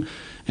called them,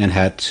 and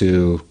had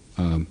to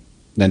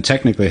then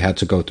technically had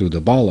to go through the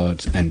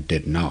bollards and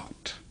did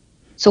not.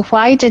 So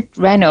why did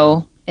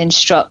Renault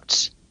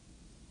instruct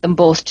them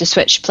both to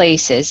switch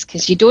places?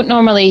 Because you don't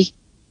normally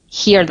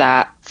hear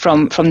that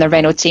from the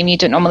Renault team. You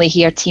don't normally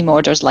hear team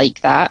orders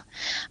like that.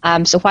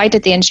 So why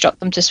did they instruct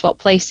them to swap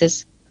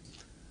places?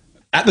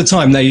 At the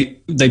time, they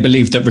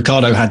believed that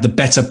Ricciardo had the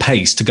better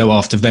pace to go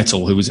after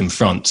Vettel, who was in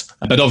front.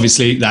 But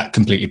obviously, that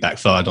completely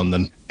backfired on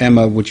them.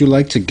 Emma, would you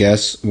like to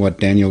guess what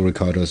Daniel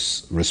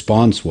Ricciardo's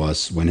response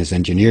was when his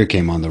engineer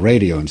came on the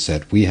radio and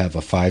said, "We have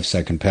a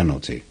 5-second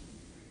penalty"?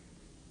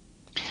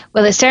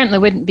 Well, it certainly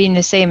wouldn't be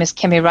the same as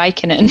Kimi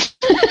Räikkönen.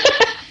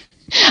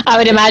 I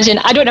would imagine.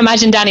 I don't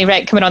imagine Danny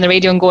Rick coming on the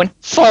radio and going,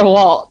 "For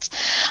what?"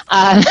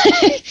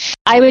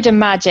 I would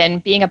imagine,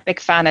 being a big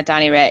fan of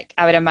Danny Rick,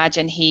 I would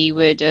imagine he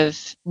would have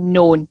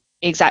known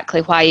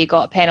exactly why he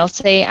got a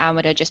penalty and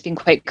would have just been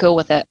quite cool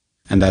with it.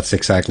 And that's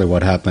exactly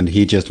what happened.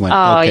 He just went,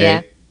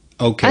 okay.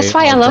 That's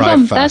why I love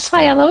him. That's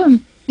why I love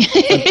him.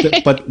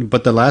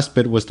 but the last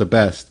bit was the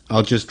best.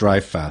 I'll just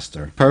drive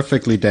faster.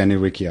 Perfectly Danny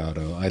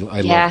Ricciardo. I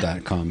love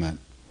that comment.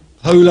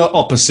 Polar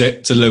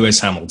opposite to Lewis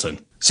Hamilton.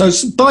 So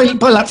by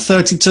lap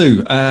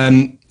 32,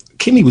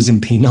 Kimi was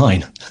in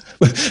P9.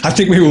 I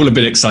think we were all a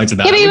bit excited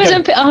about Kimi was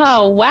in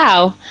oh,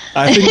 wow.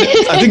 I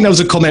think there was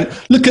a comment,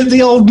 "Look at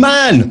the old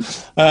man."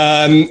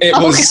 It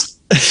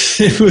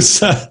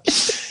was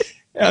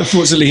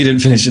unfortunately he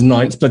didn't finish in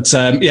 9th, but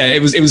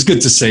it was good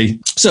to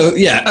see. So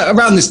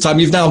around this time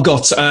you've now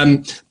got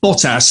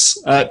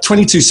Bottas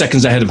 22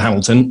 seconds ahead of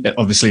Hamilton.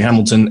 Obviously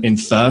Hamilton in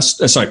first.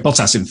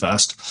 Bottas in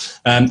first.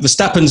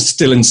 Verstappen's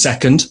still in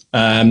second,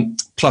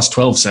 plus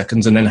 12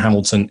 seconds, and then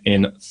Hamilton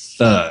in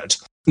third.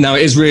 Now,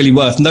 it is really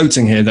worth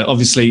noting here that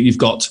obviously you've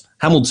got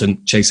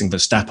Hamilton chasing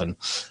Verstappen.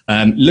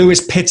 Lewis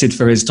pitted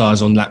for his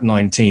tyres on lap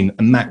 19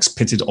 and Max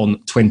pitted on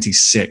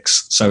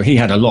 26. So he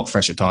had a lot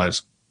fresher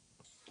tyres.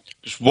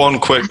 Just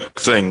one quick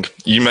thing.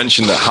 You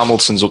mentioned that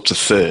Hamilton's up to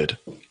third.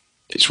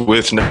 It's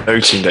worth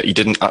noting that he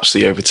didn't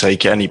actually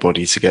overtake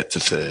anybody to get to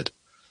third.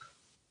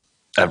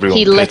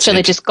 He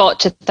literally just got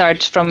to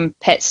third from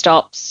pit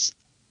stops.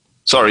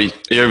 Sorry,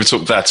 he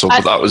overtook Vettel,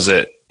 but that was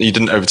it. He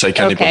didn't overtake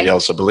anybody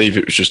else. I believe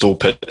it was just all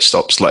pit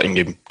stops letting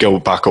him go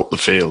back up the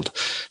field.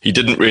 He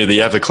didn't really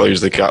ever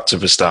close the gap to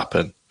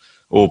Verstappen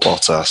or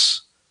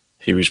Bottas.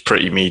 he was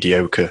pretty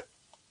mediocre,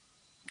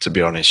 to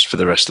be honest, for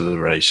the rest of the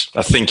race.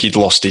 I think he'd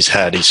lost his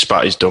head. He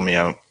spat his dummy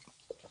out.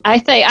 I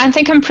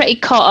think I'm pretty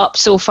caught up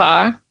so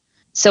far.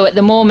 So at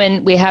the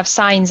moment, we have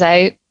Sainz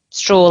out,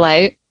 Stroll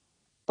out,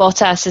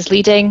 Bottas is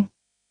leading,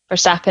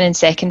 Verstappen in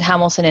second,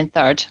 Hamilton in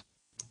third.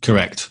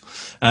 Correct.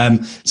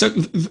 So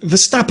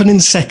Verstappen in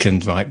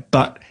second, right?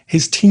 But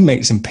his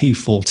teammates in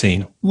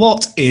P14.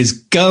 What is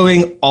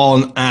going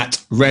on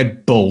at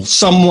Red Bull?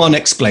 Someone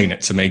explain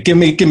it to me. Give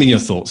me your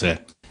thoughts here.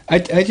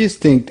 I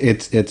just think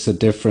it's a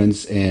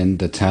difference in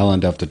the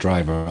talent of the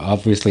driver.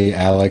 Obviously,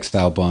 Alex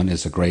Albon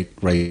is a great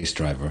race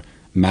driver.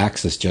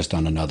 Max is just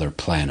on another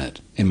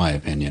planet, in my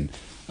opinion.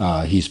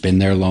 He's been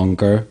there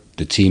longer.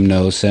 The team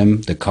knows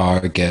him. The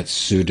car gets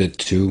suited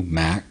to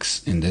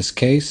Max in this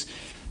case.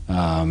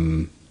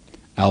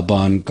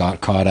 Albon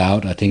got caught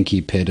out. I think he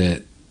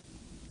pitted.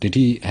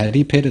 Had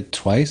he pitted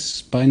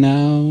twice by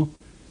now?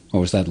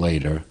 Or was that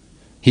later?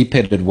 He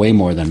pitted way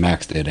more than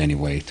Max did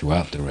anyway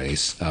throughout the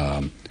race.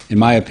 In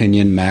my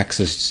opinion, Max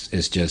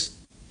is just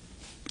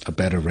a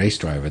better race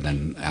driver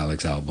than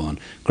Alex Albon.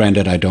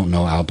 Granted, I don't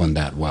know Albon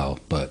that well,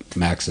 but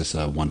Max is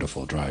a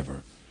wonderful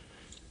driver.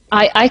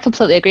 I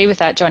completely agree with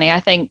that, Johnny. I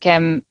think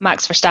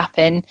Max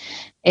Verstappen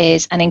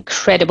is an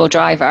incredible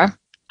driver.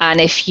 And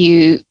if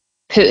you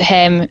put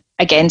him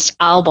against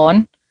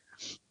Albon,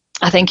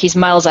 I think he's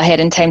miles ahead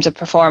in terms of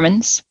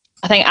performance.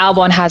 I think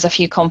Albon has a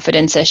few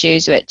confidence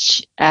issues,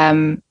 which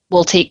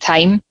will take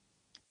time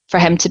for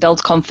him to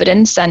build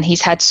confidence. And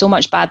he's had so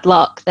much bad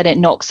luck that it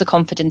knocks the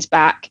confidence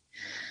back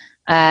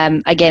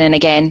again and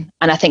again.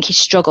 And I think he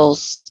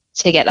struggles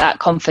to get that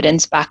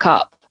confidence back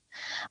up.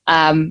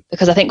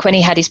 Because I think when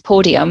he had his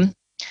podium,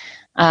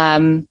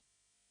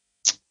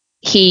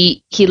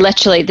 he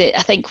literally,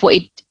 I think what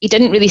he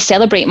didn't really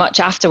celebrate much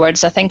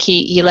afterwards. I think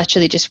he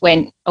literally just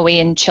went away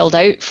and chilled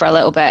out for a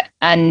little bit.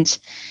 And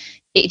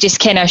it just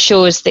kind of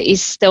shows that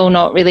he's still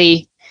not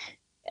really,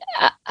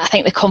 I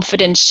think the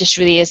confidence just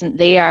really isn't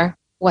there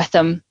with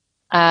him.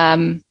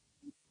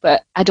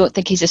 But I don't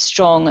think he's as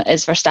strong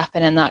as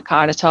Verstappen in that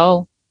car at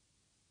all.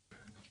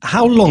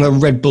 How long are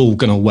Red Bull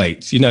going to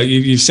wait? You know,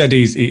 you've said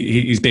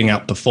he's being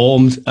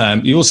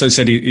outperformed. You also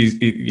said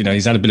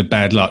he's had a bit of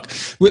bad luck.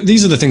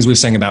 These are the things we were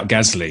saying about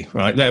Gasly,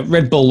 right?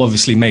 Red Bull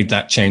obviously made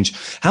that change.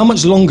 How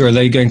much longer are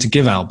they going to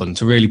give Albon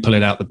to really pull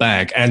it out the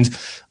bag? And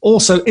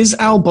also, is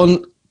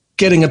Albon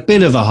getting a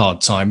bit of a hard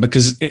time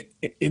because it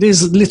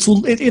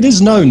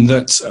is known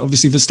that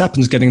obviously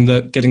Verstappen's getting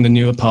the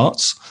newer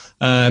parts,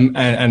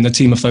 and the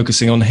team are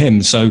focusing on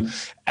him. So,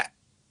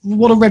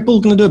 what are Red Bull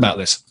going to do about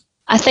this?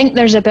 I think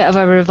there's a bit of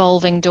a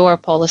revolving door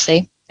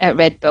policy at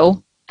Red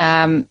Bull.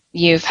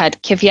 You've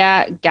had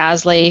Kvyat,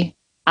 Gasly,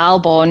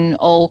 Albon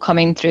all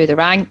coming through the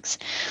ranks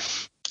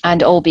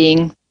and all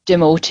being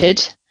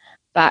demoted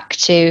back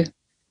to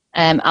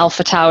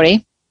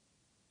AlphaTauri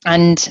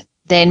and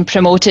then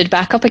promoted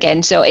back up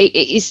again. So it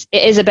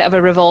is a bit of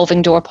a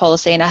revolving door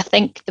policy. And I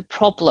think the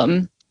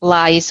problem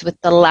lies with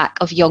the lack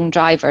of young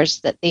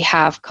drivers that they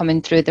have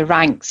coming through the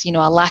ranks, you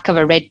know, a lack of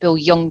a Red Bull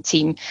young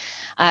team,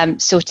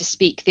 so to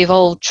speak. They've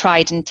all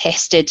tried and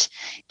tested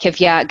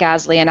Kvyat,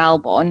 Gasly and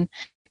Albon.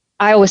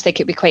 I always think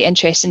it'd be quite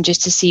interesting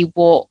just to see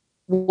what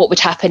would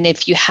happen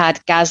if you had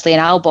Gasly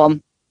and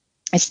Albon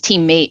as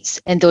teammates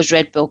in those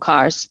Red Bull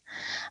cars,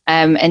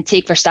 and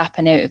take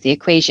Verstappen out of the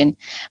equation.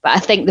 But I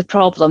think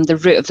the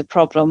root of the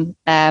problem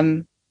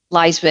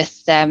lies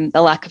with the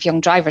lack of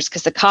young drivers,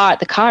 because the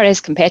car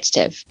is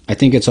competitive. I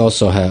think it's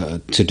also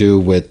to do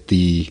with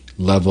the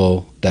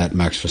level that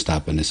Max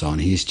Verstappen is on.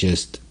 He's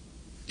just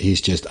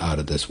out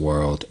of this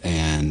world,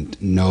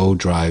 and no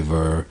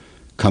driver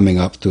coming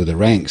up through the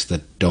ranks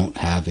that don't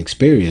have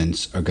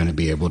experience are going to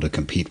be able to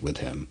compete with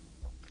him.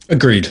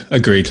 Agreed.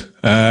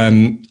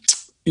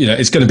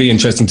 It's going to be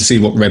interesting to see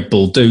what Red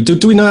Bull do.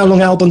 Do we know how long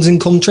Albon's in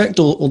contract,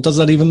 or does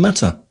that even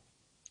matter?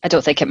 I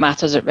don't think it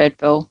matters at Red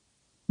Bull.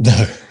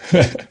 No.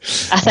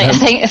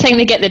 I think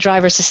they get the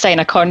drivers to sign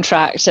a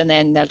contract, and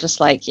then they're just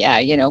like,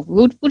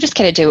 we'll just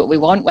kind of do what we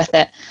want with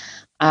it.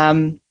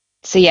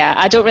 So yeah,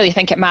 I don't really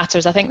think it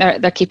matters. I think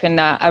they're keeping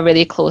a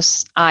really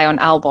close eye on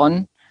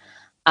Albon.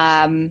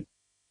 I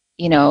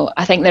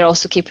think they're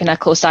also keeping a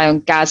close eye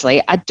on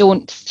Gasly. I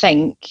don't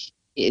think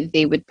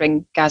they would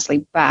bring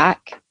Gasly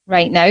back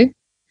right now.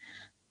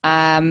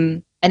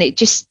 And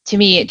to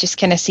me, it just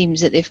kind of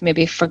seems that they've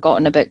maybe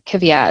forgotten about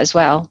Kvyat as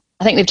well.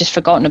 I think they've just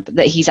forgotten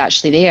that he's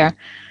actually there.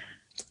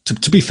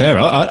 To be fair,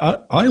 I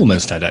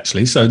almost had,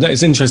 actually. So that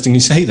is interesting you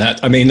say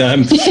that. I mean,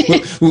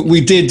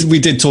 we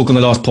did talk on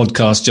the last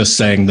podcast just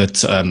saying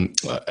that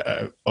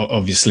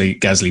obviously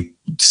Gasly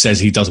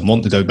says he doesn't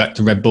want to go back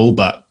to Red Bull,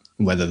 but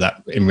whether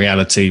that in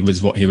reality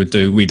was what he would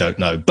do, we don't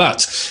know.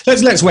 But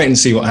let's wait and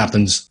see what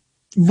happens.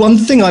 One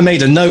thing I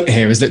made a note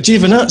here is that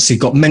Giovinazzi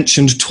got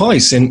mentioned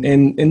twice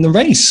in the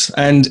race,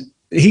 and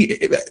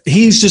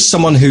he's just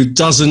someone who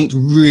doesn't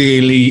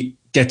really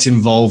get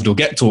involved or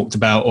get talked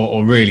about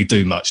or really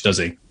do much, does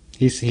he?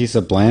 He's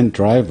a bland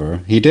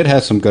driver. He did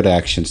have some good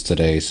actions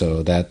today,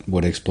 so that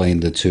would explain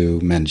the two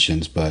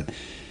mentions. But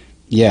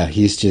yeah,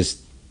 he's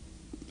just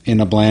in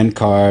a bland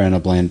car and a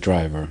bland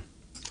driver.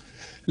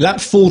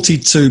 Lap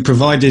 42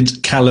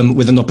 provided Callum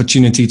with an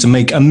opportunity to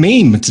make a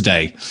meme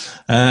today.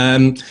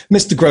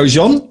 Mr.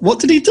 Grosjean, what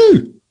did he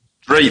do?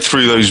 Straight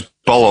through those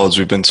bollards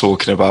we've been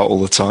talking about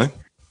all the time.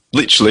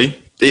 Literally.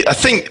 I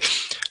think,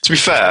 to be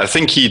fair, I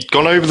think he'd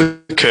gone over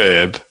the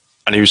curb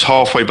and he was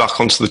halfway back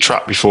onto the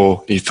track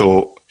before he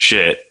thought,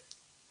 shit,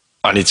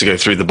 I need to go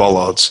through the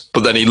bollards.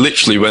 But then he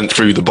literally went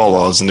through the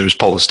bollards and there was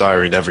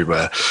polystyrene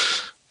everywhere.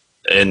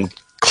 In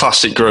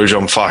classic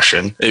Grosjean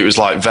fashion, it was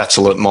like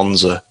Vettel at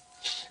Monza.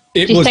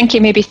 Do you think he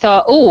maybe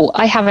thought, oh,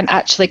 I haven't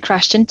actually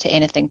crashed into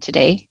anything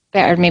today?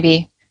 Better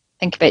maybe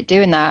think about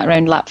doing that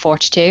around lap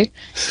 42.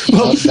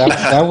 Well,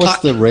 that was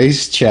the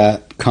race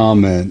chat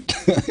comment.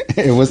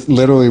 It was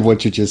literally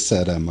what you just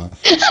said, Emma.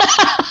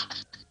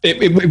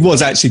 It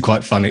was actually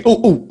quite funny.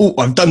 Oh,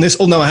 I've done this.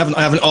 Oh, no, I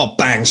haven't. Oh,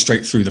 bang,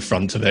 straight through the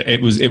front of it.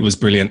 It was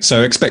brilliant.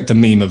 So expect a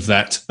meme of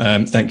that.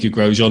 Thank you,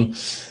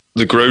 Grosjean.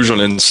 The Grosjean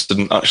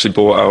incident actually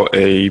brought out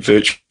a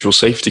virtual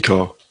safety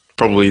car,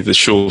 probably the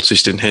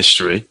shortest in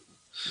history,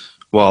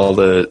 while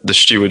the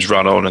stewards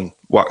ran on and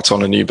whacked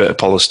on a new bit of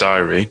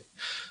polystyrene.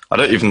 I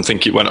don't even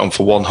think it went on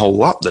for one whole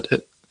lap, did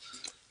it?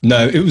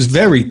 No, it was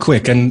very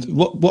quick. And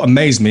what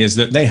amazed me is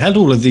that they had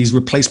all of these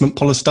replacement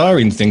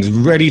polystyrene things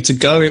ready to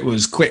go. It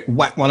was quick,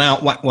 whack one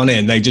out, whack one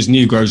in. They just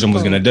knew Grosjean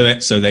was going to do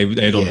it, so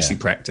they'd obviously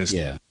practiced.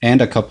 Yeah,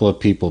 and a couple of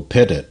people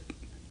pitted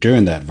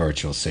during that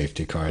virtual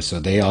safety car, so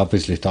they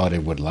obviously thought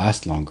it would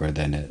last longer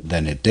than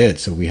it did.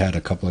 So we had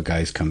a couple of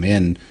guys come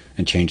in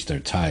and change their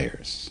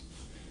tires.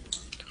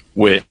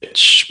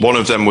 Which one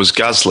of them was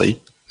Gasly,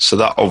 so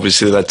that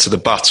obviously led to the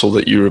battle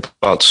that you were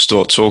about to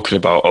start talking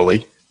about,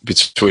 Ollie,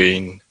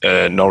 between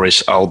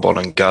Norris, Albon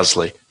and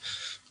Gasly.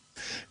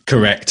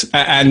 Correct.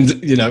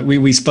 And,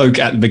 we spoke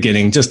at the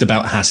beginning just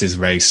about Haas's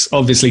race.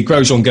 Obviously,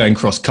 Grosjean going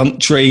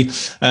cross-country.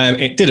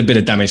 It did a bit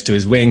of damage to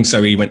his wing,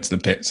 so he went to the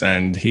pits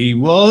and he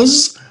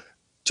was...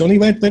 Johnny,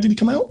 where did he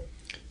come out?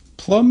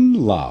 Plumb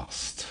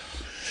last.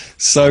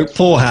 So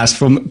poor Haas,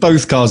 from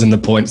both cars in the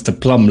points to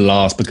plumb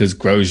last because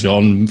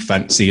Grosjean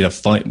fancied a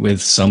fight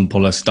with some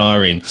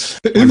polystyrene.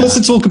 But who wants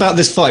to talk about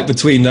this fight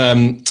between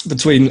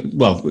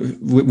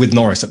with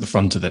Norris at the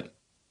front of it?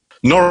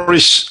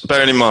 Norris,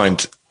 bearing in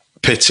mind,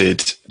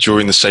 pitted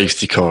during the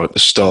safety car at the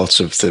start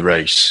of the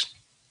race.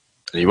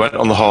 And he went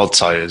on the hard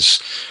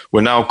tyres.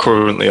 We're now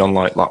currently on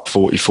like lap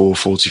 44,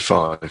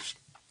 45.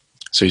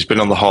 So he's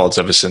been on the hards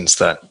ever since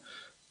then.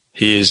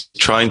 He is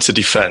trying to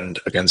defend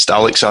against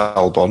Alex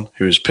Albon,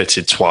 who has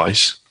pitted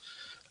twice,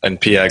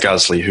 and Pierre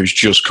Gasly, who's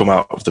just come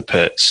out of the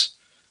pits.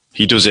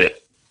 He does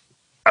it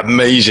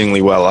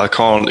amazingly well. I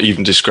can't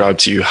even describe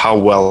to you how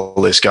well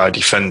this guy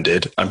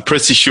defended. I'm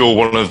pretty sure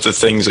one of the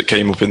things that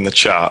came up in the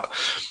chat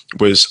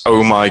was,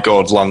 oh my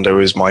God, Lando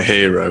is my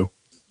hero.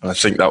 I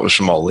think that was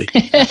from Ollie.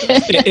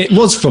 It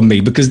was from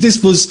me because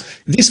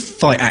this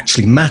fight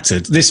actually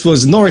mattered. This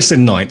was Norris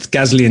in 9th,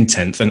 Gasly in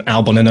 10th, and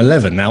Albon in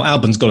 11th. Now,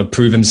 Albon's got to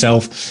prove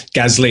himself.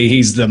 Gasly,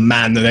 he's the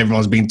man that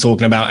everyone's been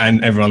talking about,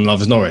 and everyone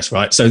loves Norris,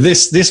 right? So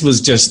this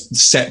was just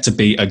set to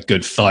be a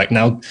good fight.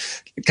 Now,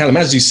 Callum,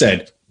 as you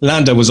said,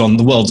 Lando was on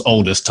the world's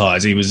oldest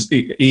tyres.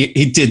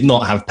 He did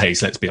not have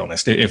pace, let's be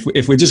honest.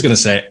 If we're just going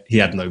to say it, he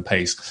had no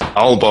pace.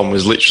 Albon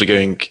was literally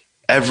going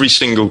every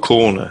single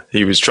corner.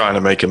 He was trying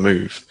to make a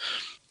move.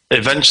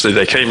 Eventually,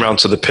 they came round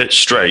to the pit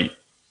straight,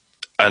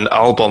 and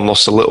Albon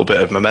lost a little bit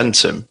of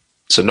momentum.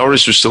 So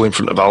Norris was still in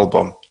front of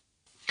Albon.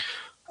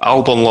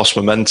 Albon lost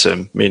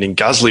momentum, meaning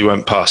Gasly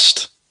went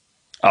past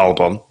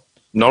Albon.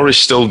 Norris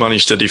still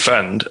managed to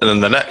defend, and then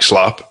the next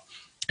lap,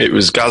 it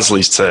was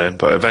Gasly's turn,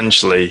 but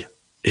eventually,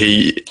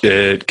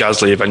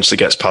 Gasly eventually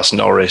gets past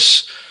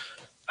Norris,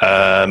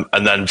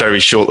 and then very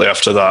shortly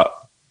after that,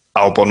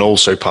 Albon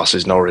also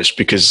passes Norris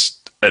because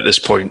at this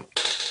point,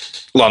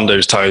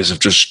 Lando's tyres have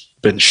just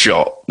been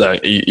shot.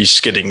 He's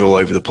skidding all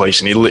over the place,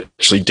 and he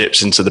literally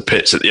dips into the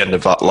pits at the end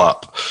of that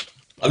lap.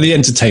 The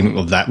entertainment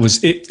of that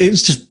was it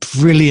was just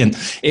brilliant.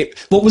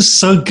 What was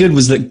so good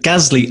was that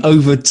Gasly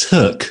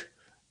overtook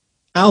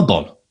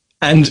Albon,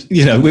 and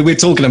we're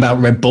talking about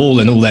Red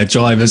Bull and all their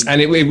drivers, and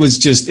it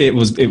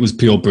was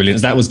pure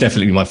brilliance. That was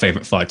definitely my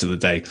favourite fight of the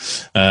day.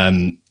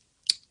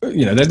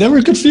 There were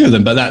a good few of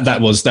them, but that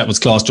was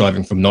class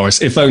driving from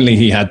Norris. If only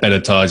he had better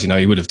tyres,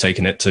 he would have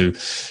taken it to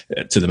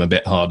them a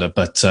bit harder.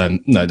 But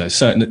no,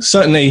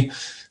 certainly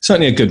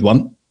a good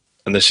one.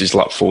 And this is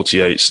lap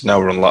 48. So now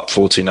we're on lap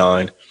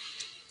 49,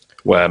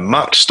 where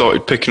Max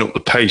started picking up the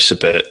pace a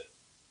bit.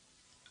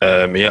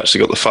 He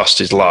actually got the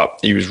fastest lap.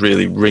 He was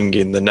really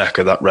wringing the neck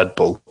of that Red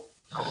Bull.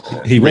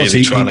 He was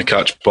trying to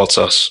catch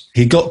Bottas.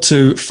 He got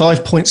to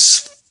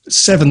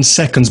 5.7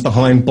 seconds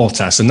behind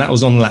Bottas, and that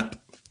was on lap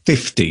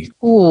 50.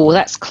 Oh,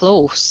 that's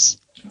close.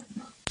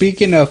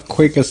 Speaking of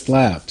quickest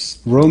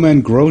laps,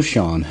 Romain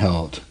Grosjean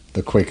held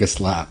the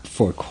quickest lap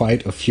for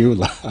quite a few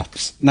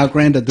laps. Now,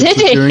 granted,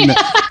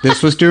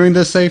 this was during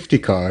the safety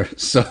car,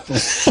 so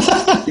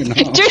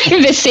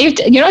during the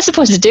safety, you're not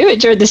supposed to do it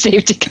during the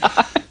safety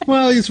car.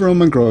 Well, he's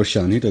Romain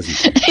Grosjean. He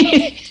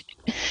doesn't.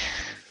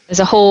 There's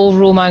a whole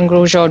Romain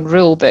Grosjean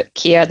rule book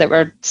here that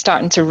we're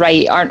starting to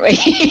write, aren't we?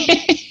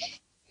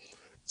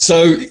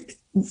 So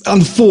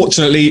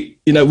unfortunately,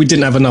 we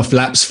didn't have enough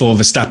laps for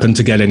Verstappen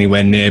to get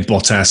anywhere near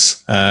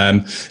Bottas.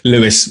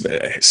 Lewis,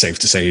 it's safe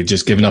to say, he'd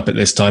just given up at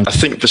this time. I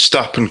think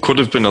Verstappen could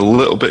have been a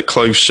little bit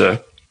closer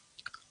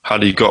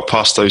had he got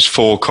past those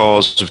 4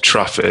 cars of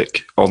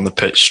traffic on the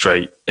pit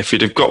straight. If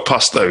he'd have got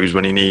past those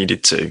when he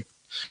needed to,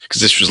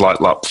 because this was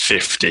like lap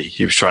 50,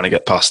 he was trying to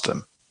get past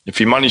them. If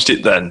he managed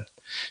it then,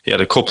 he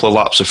had a couple of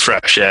laps of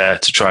fresh air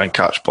to try and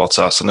catch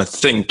Bottas, and I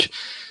think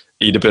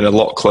he'd have been a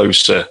lot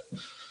closer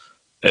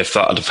if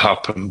that had have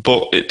happened,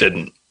 but it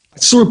didn't. I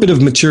saw a bit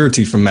of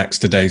maturity from Max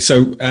today.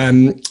 So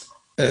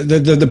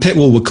the pit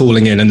wall were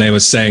calling in and they were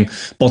saying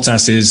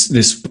Bottas is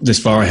this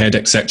far ahead,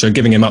 etc.,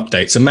 giving him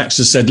updates. And Max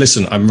just said,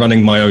 listen, I'm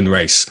running my own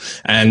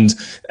race. And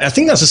I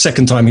think that's the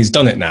second time he's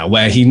done it now,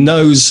 where he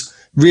knows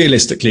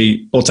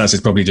realistically Bottas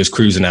is probably just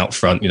cruising out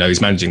front.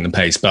 He's managing the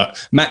pace.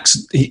 But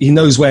Max, he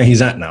knows where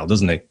he's at now,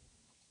 doesn't he?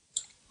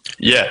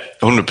 Yeah,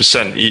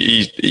 100%.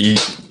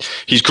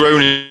 He's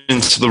grown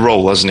into the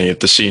role, hasn't he, of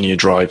the senior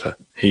driver.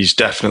 He's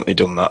definitely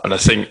done that. And I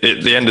think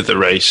at the end of the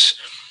race,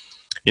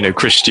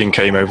 Christian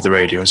came over the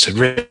radio and said,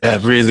 yeah,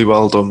 really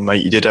well done,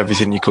 mate. You did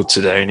everything you could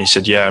today. And he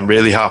said, yeah, I'm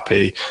really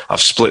happy.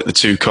 I've split the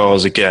 2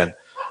 cars again.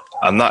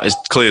 And that is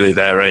clearly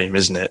their aim,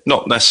 isn't it?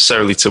 Not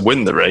necessarily to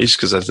win the race,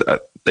 because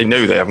they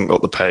know they haven't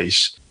got the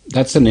pace.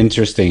 That's an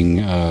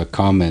interesting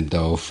comment,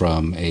 though,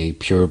 from a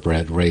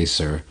purebred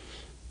racer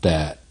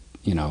that,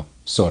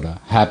 sort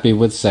of happy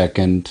with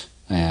second,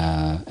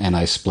 and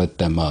I split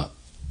them up.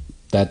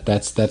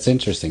 That's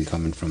interesting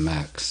coming from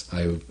Max.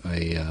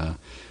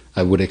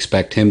 I would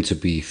expect him to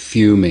be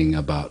fuming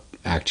about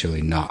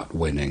actually not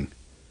winning.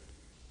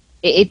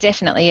 It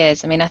definitely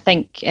is. I mean, I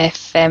think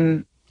if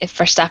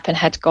Verstappen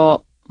had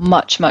got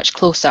much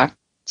closer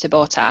to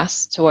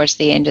Bottas towards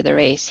the end of the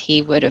race,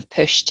 he would have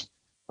pushed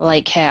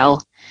like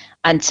hell.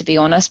 And to be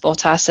honest,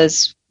 Bottas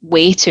is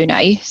way too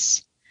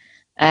nice.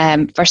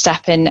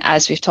 Verstappen,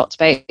 as we've talked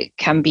about,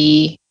 can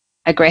be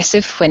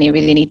aggressive when he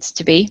really needs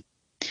to be.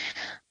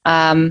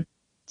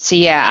 So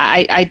yeah,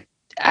 I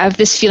have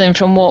this feeling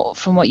from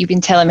what you've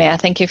been telling me. I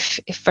think if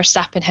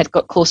Verstappen had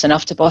got close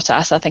enough to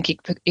Bottas, I think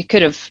he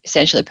could have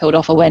essentially pulled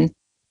off a win.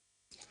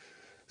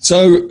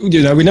 So,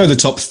 we know the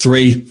top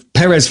 3.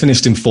 Perez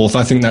finished in 4th.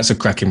 I think that's a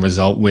cracking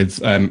result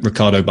with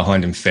Ricciardo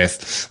behind him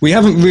 5th. We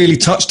haven't really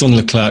touched on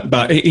Leclerc,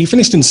 but he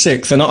finished in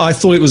 6th, and I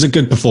thought it was a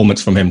good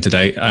performance from him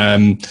today.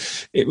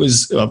 It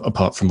was,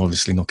 apart from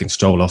obviously knocking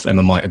Stroll off,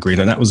 Emma might agree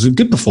that was a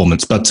good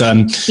performance. But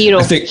hero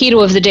of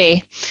the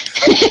day.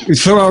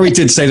 Ferrari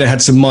did say they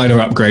had some minor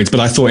upgrades, but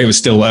I thought it was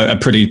still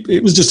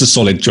it was just a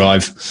solid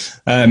drive.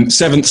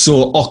 7th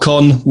saw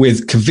Ocon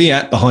with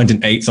Kvyat behind in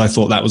 8th. I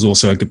thought that was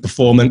also a good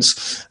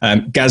performance.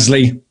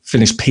 Gasly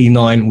finished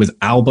P9 with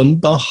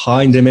Albon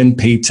behind him in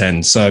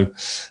P10. So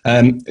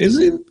is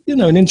it,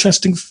 an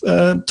interesting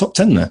top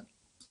 10 there.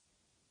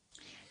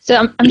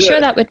 So I'm sure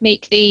that would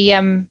make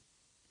the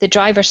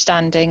driver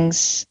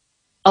standings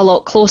a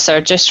lot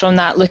closer just from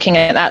that, looking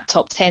at that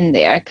top 10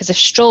 there. Because if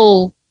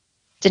Stroll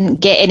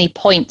didn't get any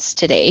points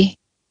today,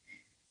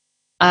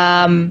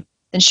 then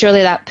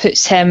surely that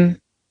puts him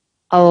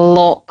a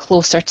lot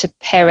closer to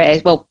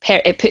Perez. Well,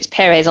 it puts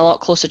Perez a lot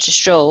closer to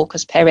Stroll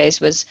because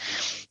Perez was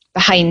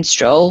behind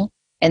Stroll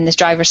in this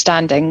driver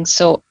standing.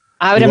 So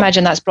I would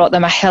imagine that's brought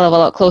them a hell of a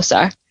lot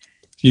closer.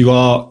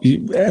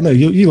 Emma,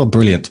 you are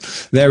brilliant.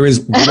 There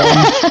is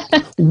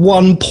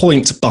one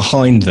point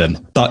behind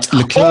them, but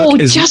Leclerc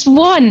just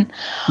one.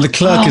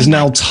 Leclerc is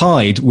now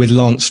tied with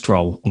Lance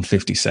Stroll on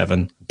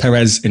 57.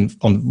 Perez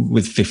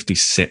with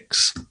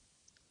 56.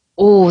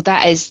 Oh,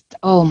 that is.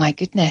 Oh my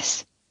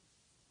goodness,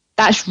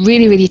 that's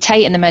really, really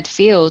tight in the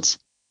midfield.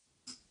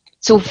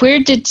 So where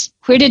did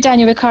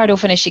Daniel Ricciardo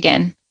finish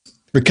again?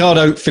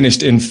 Ricciardo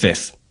finished in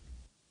 5th.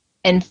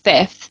 In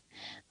 5th.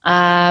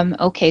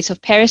 Okay, so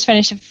Perez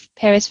finished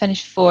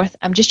 4th.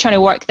 I'm just trying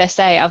to work this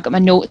out. I've got my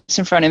notes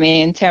in front of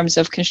me in terms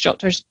of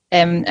constructors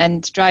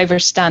and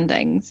drivers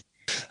standings.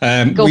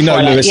 We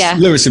know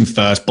Lewis in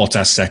 1st,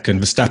 Bottas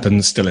 2nd,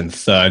 Verstappen still in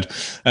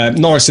 3rd,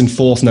 Norris in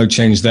 4th, no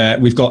change there.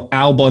 We've got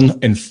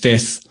Albon in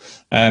 5th.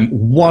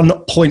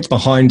 1 point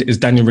behind is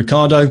Daniel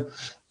Ricciardo.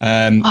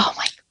 Oh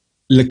my!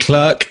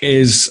 Leclerc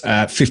is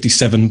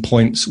 57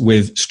 points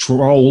with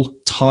Stroll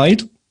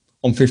tied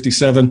on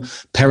 57.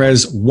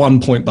 Perez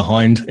 1 point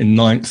behind in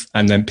 9th,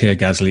 and then Pierre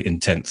Gasly in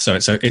 10th. So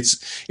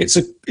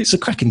it's a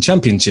cracking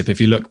championship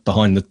if you look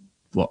behind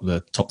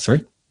the top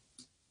 3.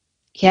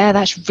 Yeah,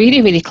 that's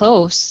really, really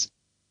close.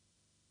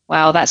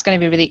 Wow, that's going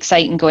to be really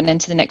exciting going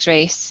into the next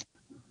race.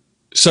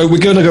 So we're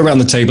going to go around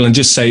the table and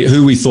just say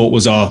who we thought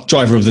was our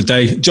driver of the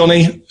day.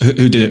 Johnny,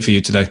 who did it for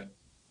you today?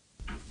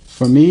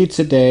 For me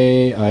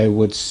today, I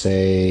would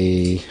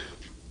say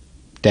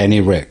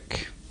Danny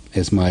Rick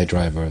is my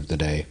driver of the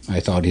day. I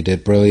thought he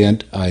did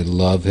brilliant. I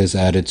love his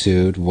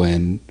attitude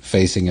when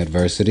facing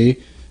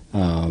adversity.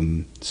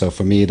 So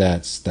for me,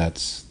 that's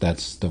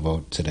the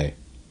vote today.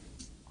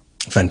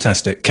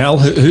 Fantastic. Cal,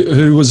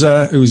 who was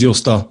your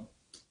star?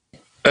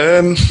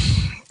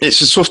 It's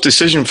a tough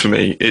decision for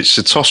me. It's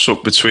a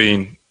toss-up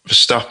between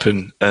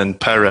Verstappen and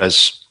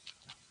Perez.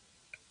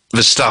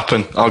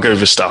 Verstappen. I'll go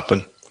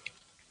Verstappen.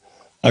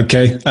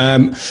 Okay.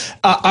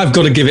 I've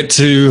got to give it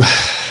to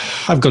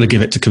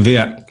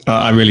Kvyat.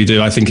 I really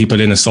do. I think he put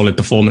in a solid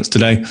performance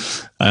today.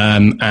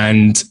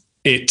 And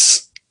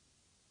it's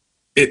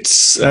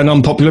an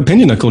unpopular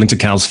opinion, according to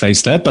Cal's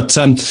face there. But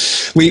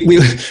we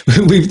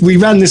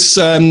ran this.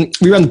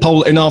 We ran the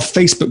poll in our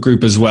Facebook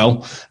group as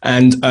well,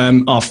 and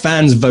our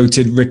fans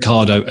voted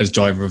Ricciardo as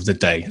driver of the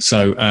day.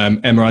 So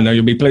Emma, I know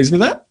you'll be pleased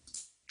with that.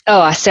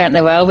 Oh, I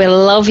certainly will. We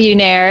love you,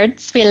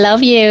 nerds. We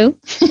love you.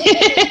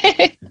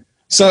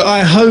 So I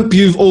hope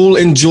you've all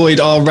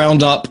enjoyed our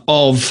roundup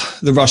of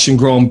the Russian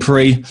Grand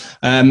Prix.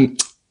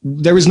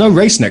 There is no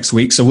race next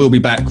week, so we'll be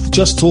back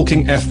just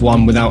talking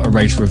F1 without a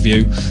race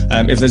review.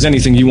 If there's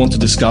anything you want to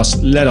discuss,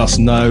 let us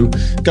know.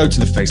 Go to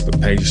the Facebook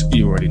page.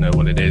 You already know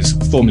what it is,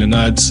 Formula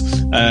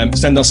Nerds.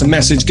 Send us a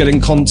message, get in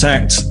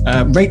contact,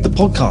 rate the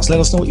podcast. Let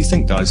us know what you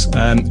think, guys.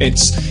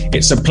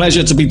 It's a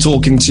pleasure to be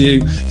talking to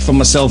you. From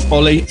myself,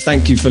 Ollie,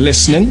 thank you for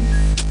listening.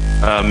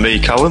 Me,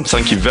 Callum,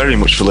 thank you very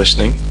much for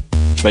listening.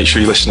 Make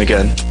sure you listen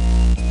again.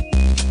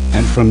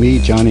 And from me,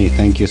 Johnny,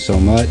 thank you so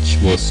much.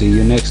 We'll see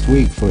you next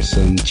week for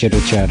some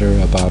chitter-chatter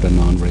about a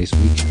non-race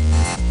week.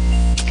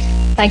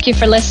 Thank you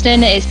for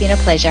listening. It's been a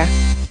pleasure.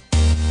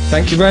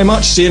 Thank you very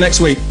much. See you next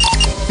week.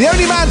 The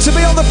only man to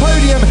be on the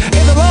podium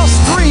in the last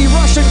 3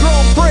 Russian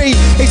Grand Prix.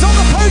 He's on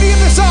the podium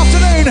this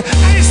afternoon,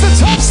 and it's the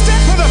top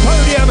step of the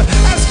podium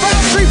as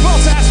Valtteri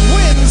Bottas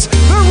wins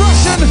the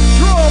Russian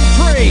Grand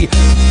Prix.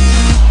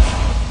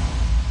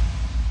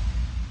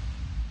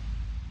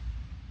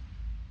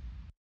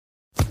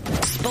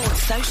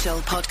 Sports Social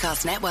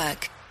Podcast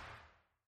Network.